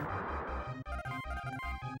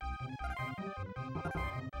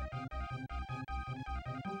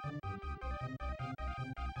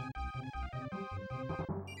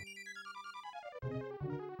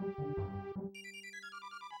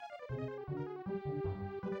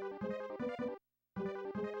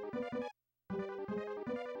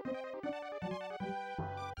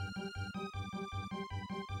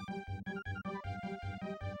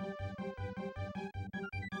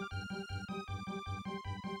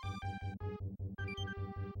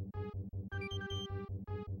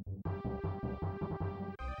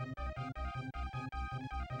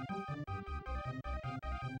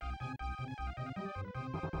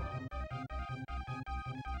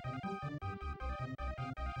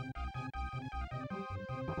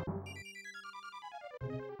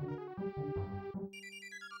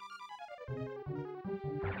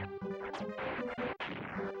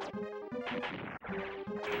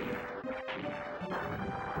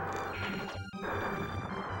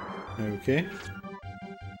 Okay.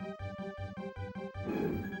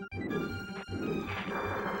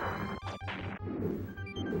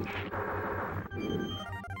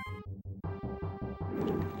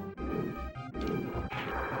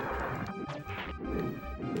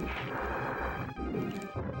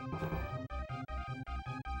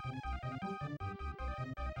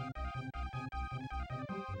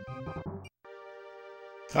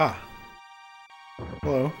 Ah.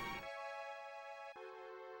 Hello.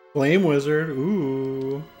 Flame Wizard.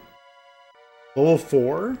 Ooh. Level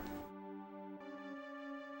 4?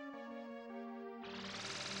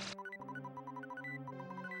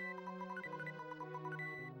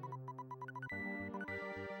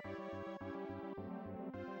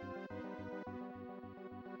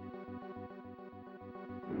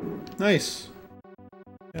 Nice.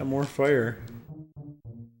 Yeah, more fire.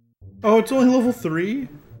 Oh, it's only level 3?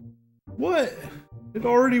 What? It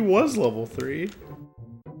already was level 3.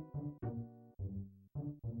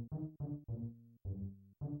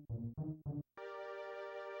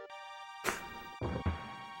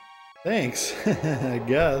 Thanks, I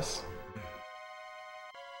guess.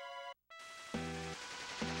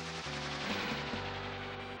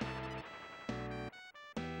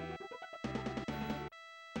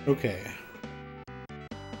 Okay.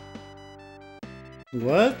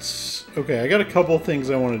 Okay, I got a couple things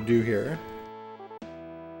I want to do here.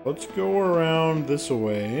 Let's go around this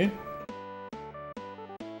way.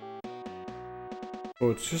 Oh,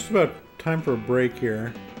 it's just about time for a break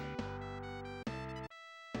here.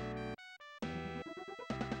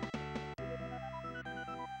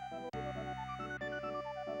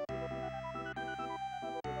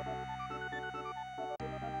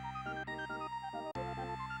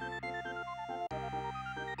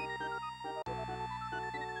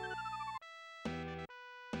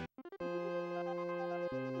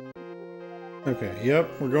 Okay, yep,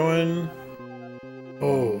 we're going...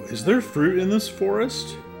 Oh, is there fruit in this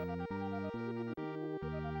forest?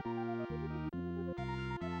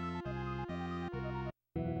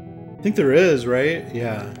 I think there is, right?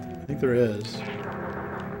 Yeah, I think there is.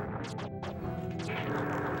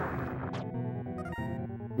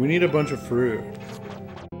 We need a bunch of fruit.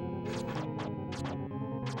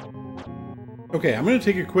 Okay, I'm gonna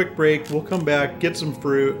take a quick break. We'll come back, get some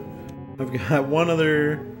fruit. I've got one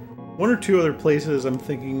or two other places I'm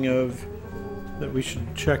thinking of that we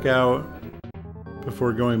should check out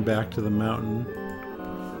before going back to the mountain.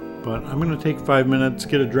 But I'm gonna take 5 minutes,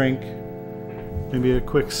 get a drink, maybe a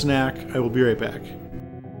quick snack. I will be right back.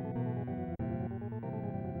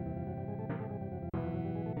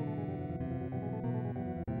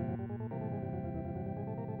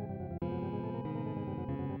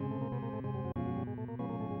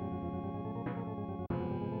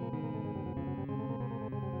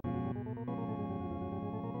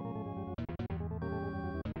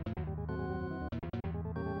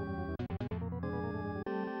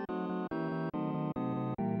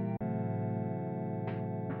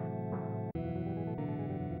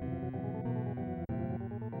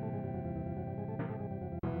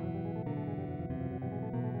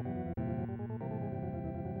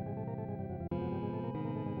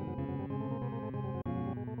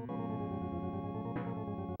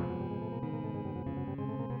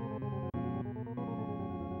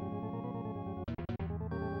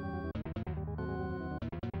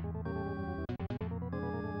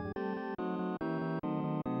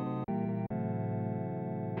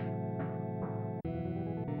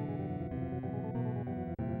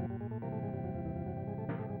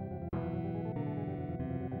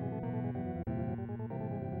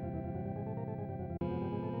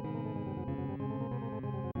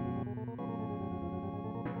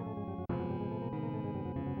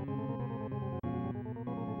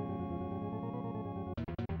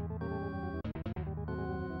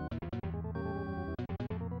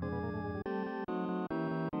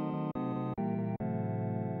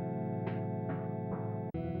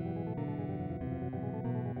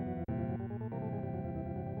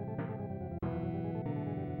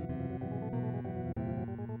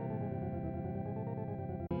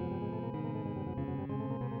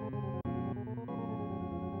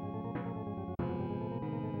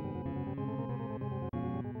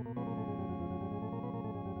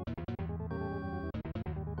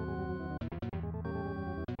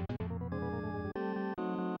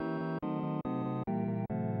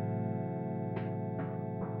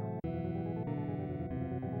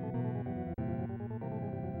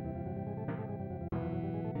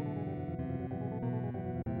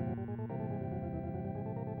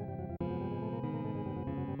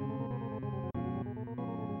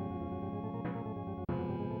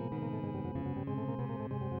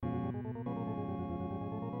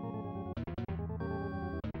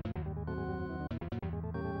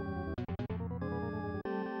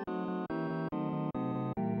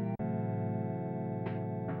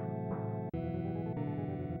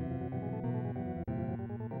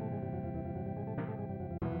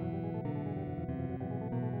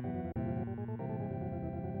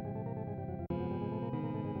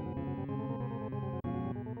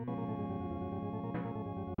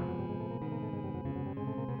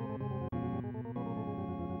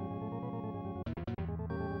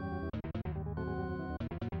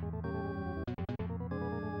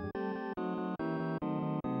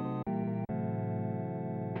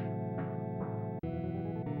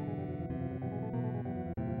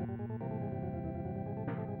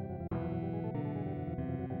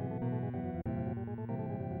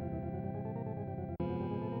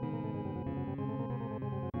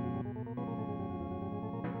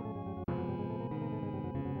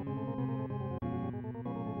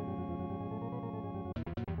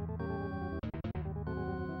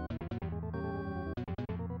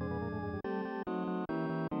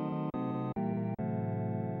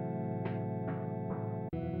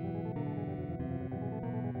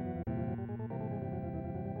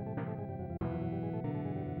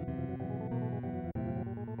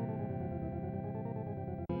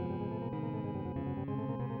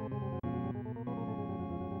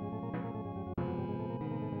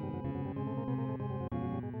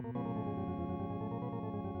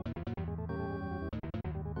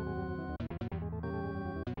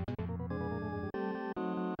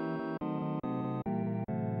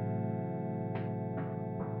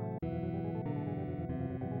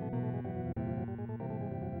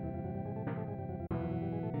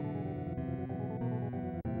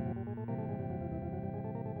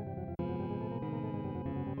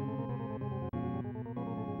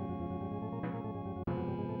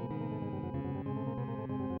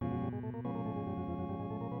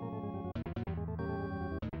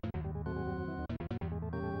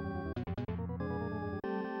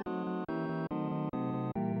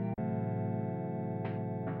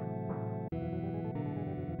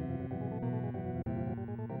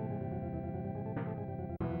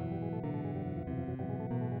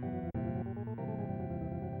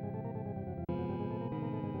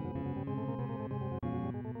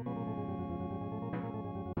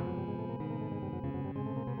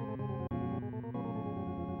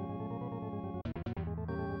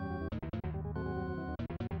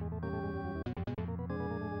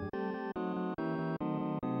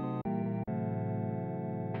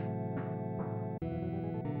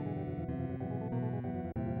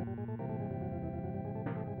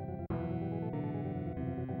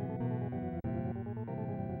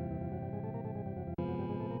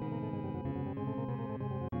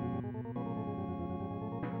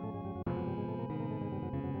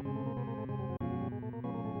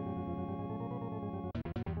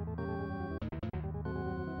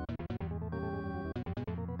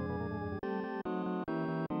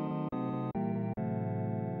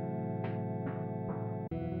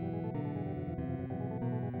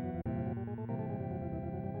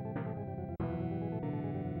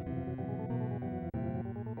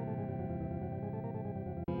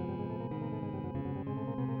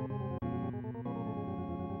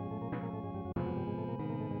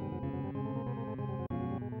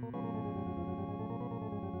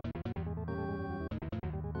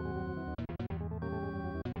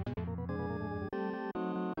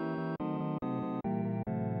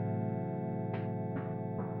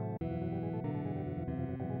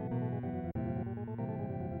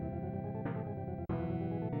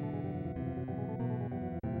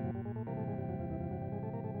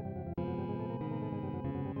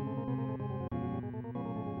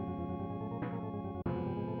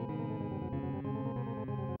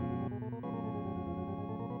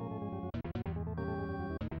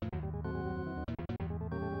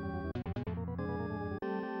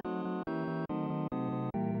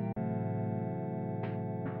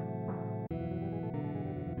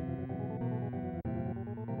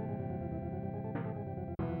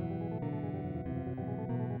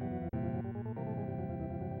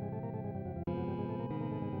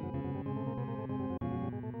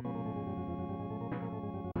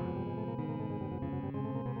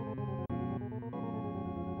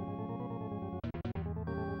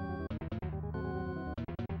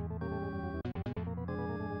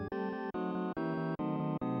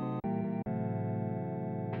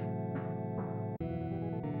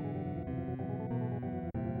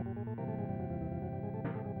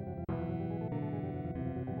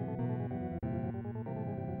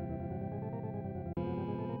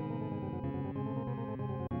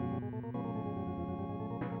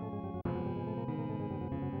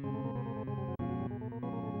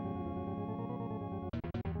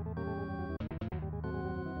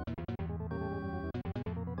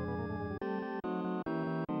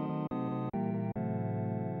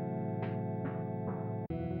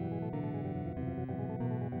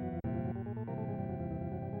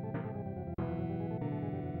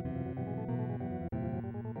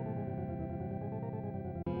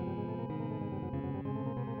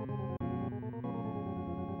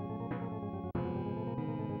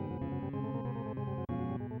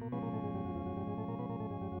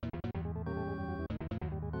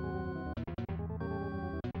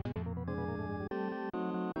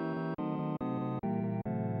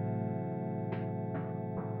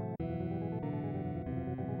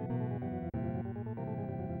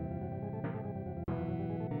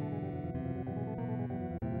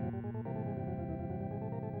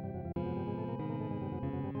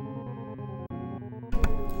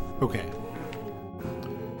 Okay.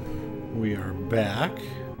 We are back.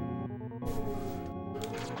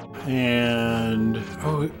 And...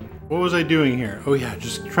 oh, what was I doing here? Oh yeah,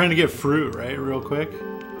 just trying to get fruit, right? Real quick.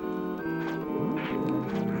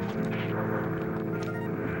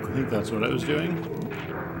 I think that's what I was doing.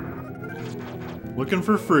 Looking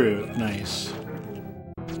for fruit. Nice.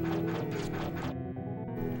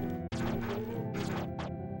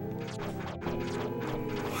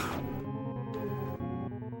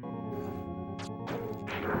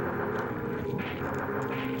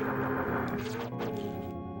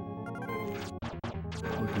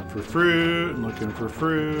 Looking for fruit and looking for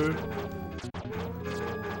fruit.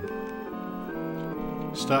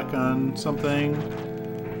 Stuck on something.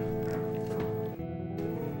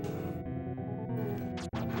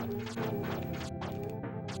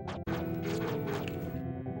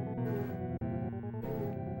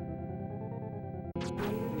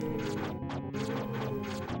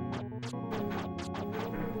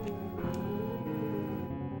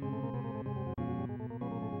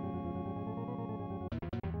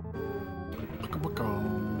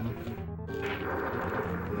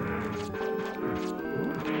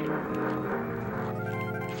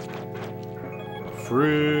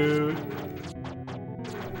 Fruit.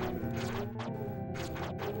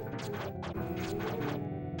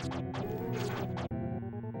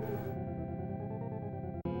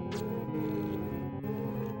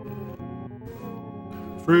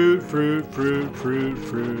 Fruit, fruit, fruit, fruit,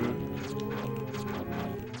 fruit.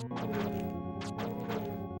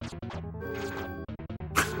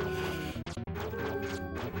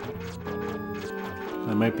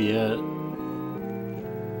 That might be it.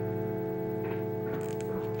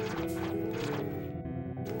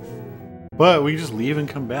 But we just leave and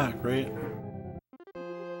come back, right?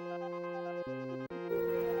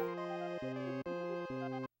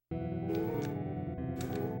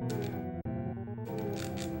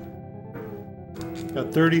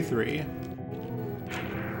 Got 33.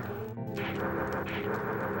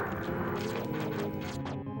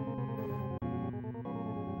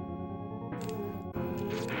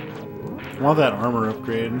 I want that armor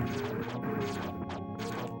upgrade.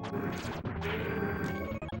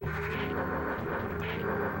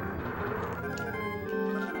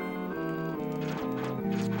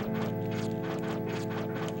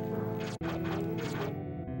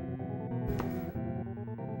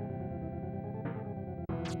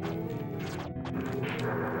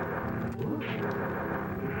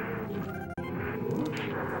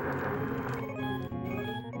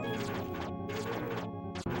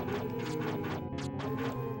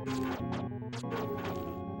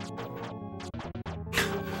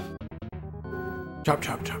 Chop,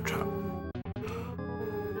 chop, chop, chop.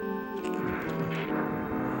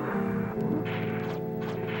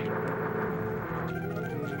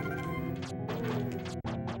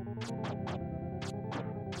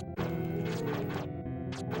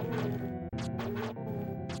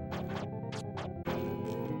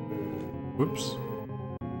 Whoops.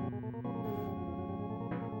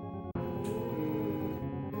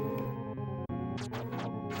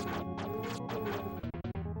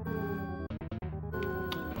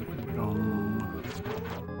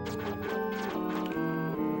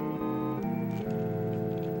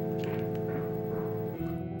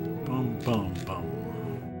 Boom,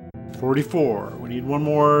 boom. 44. We need one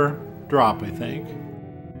more drop, I think.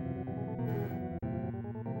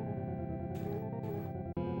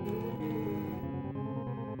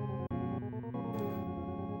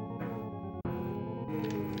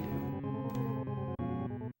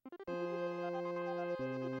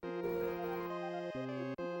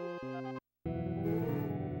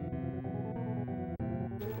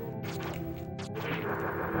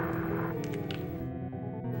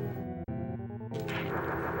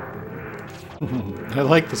 I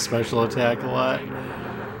like the special attack a lot.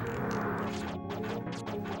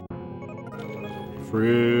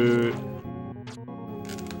 Fruit.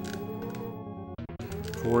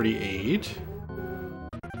 48.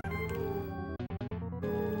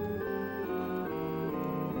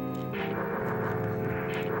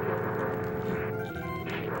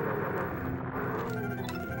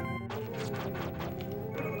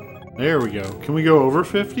 There we go. Can we go over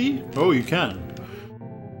 50? Oh, you can.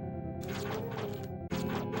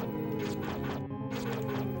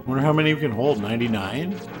 Wonder how many we can hold.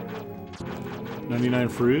 99? 99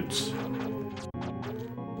 fruits?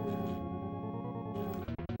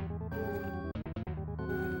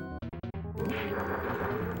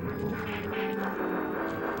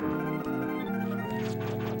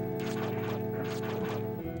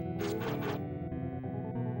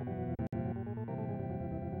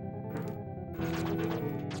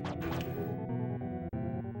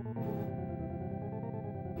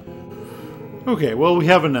 Okay, well, we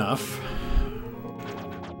have enough.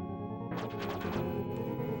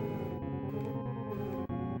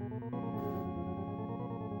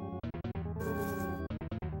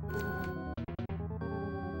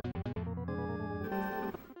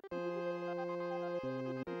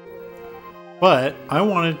 But I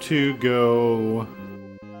wanted to go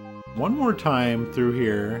one more time through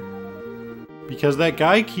here because that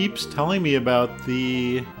guy keeps telling me about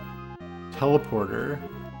the teleporter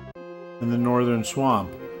in the northern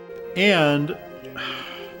swamp. And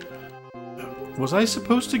was I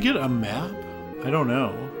supposed to get a map? I don't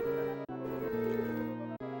know.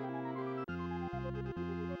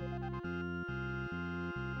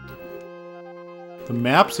 The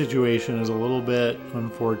map situation is a little bit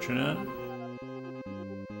unfortunate.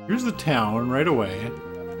 Here's the town right away.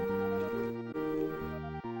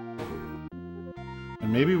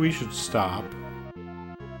 And maybe we should stop.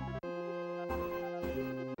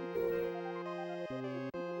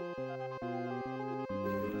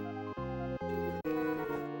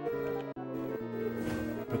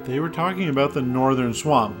 But they were talking about the northern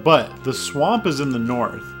swamp. But the swamp is in the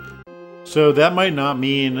north. So that might not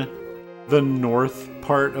mean the north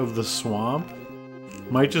part of the swamp.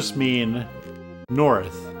 Might just mean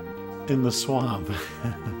north in the swamp.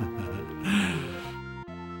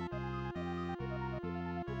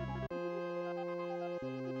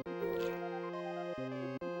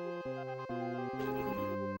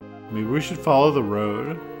 Maybe we should follow the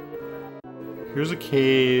road. Here's a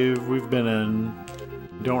cave we've been in.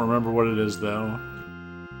 Don't remember what it is though.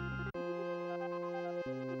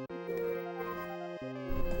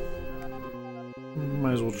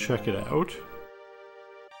 Might as well check it out.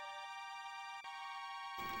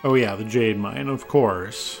 Oh yeah, the jade mine, of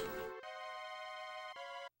course.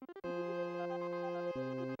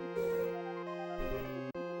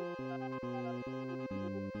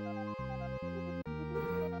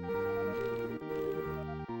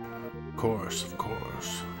 Of course, of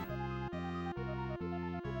course.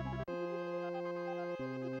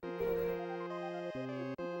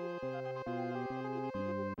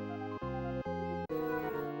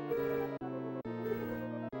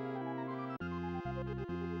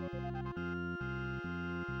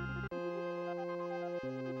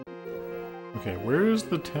 Okay, where is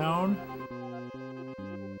the town?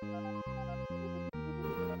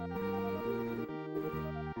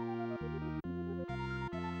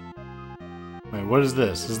 Wait, what is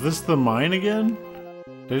this? Is this the mine again?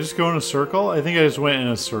 Did I just go in a circle? I think I just went in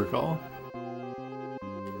a circle.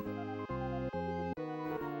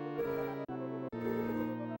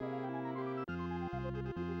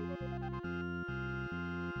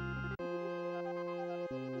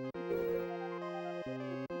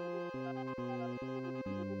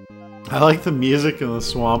 I like the music in the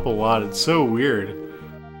swamp a lot. It's so weird.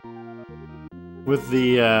 With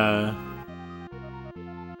the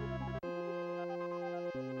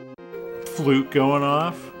flute going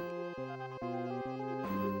off.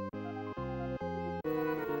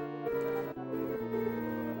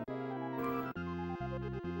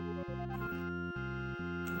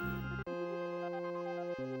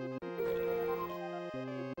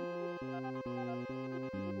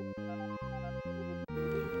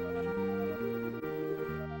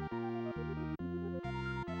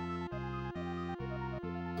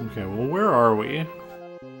 Okay, well, where are we?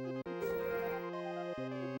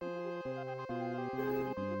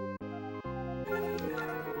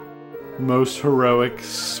 Most heroic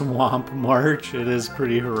swamp march. It is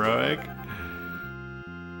pretty heroic.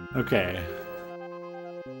 Okay.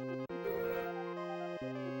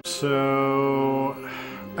 So,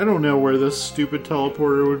 I don't know where this stupid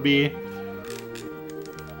teleporter would be.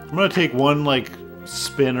 I'm gonna take one, like,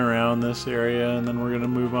 spin around this area and then we're gonna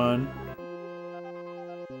move on.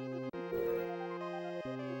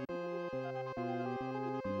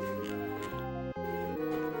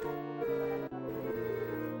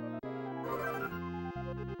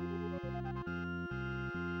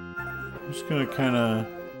 I'm just gonna kind of,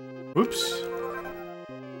 whoops,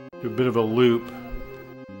 do a bit of a loop.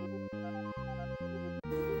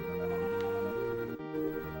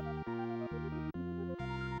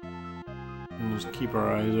 And just keep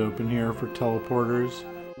our eyes open here for teleporters.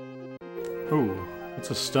 Oh,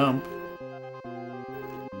 it's a stump.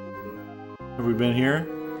 Have we been here?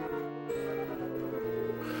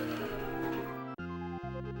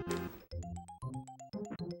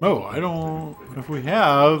 Oh, I don't... If we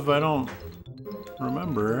have, I don't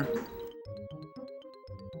remember.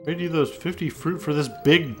 I do those 50 fruit for this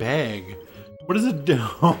big bag. What does it do?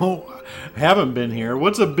 I haven't been here.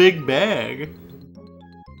 What's a big bag?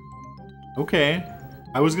 Okay.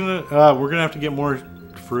 I was gonna... we're gonna have to get more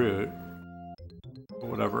fruit.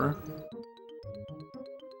 Whatever.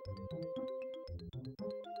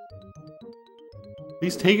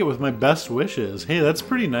 Please take it with my best wishes. Hey, that's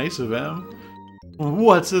pretty nice of him.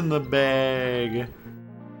 What's in the bag?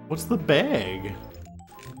 What's the bag?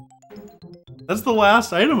 That's the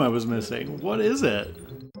last item I was missing. What is it?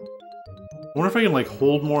 I wonder if I can, like,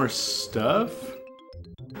 hold more stuff?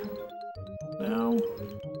 No?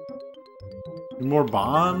 More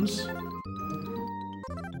bombs?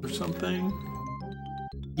 Or something?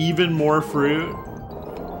 Even more fruit?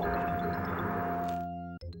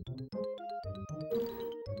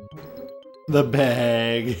 The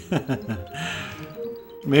bag.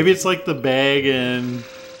 Maybe it's like the bag in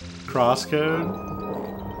Crosscode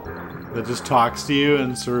that just talks to you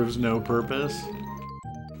and serves no purpose.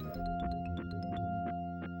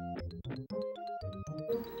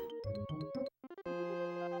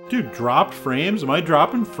 Dude, dropped frames? Am I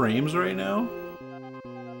dropping frames right now?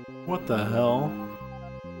 What the hell?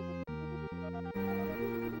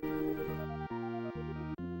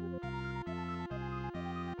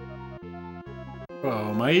 Oh,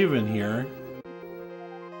 am I even here?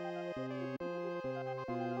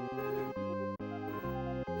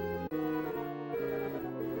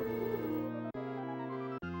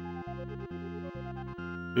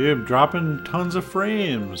 Dude, I'm dropping tons of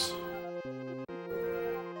frames.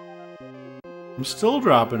 I'm still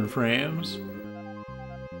dropping frames.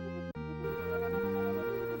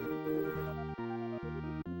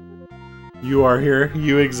 You are here.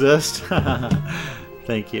 You exist.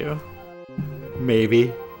 Thank you.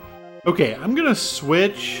 Maybe. Okay, I'm gonna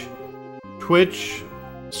switch Twitch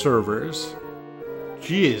servers.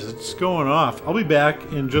 Jeez, it's going off. I'll be back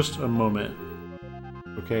in just a moment.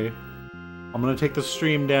 Okay? I'm gonna take the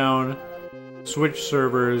stream down, switch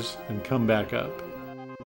servers, and come back up.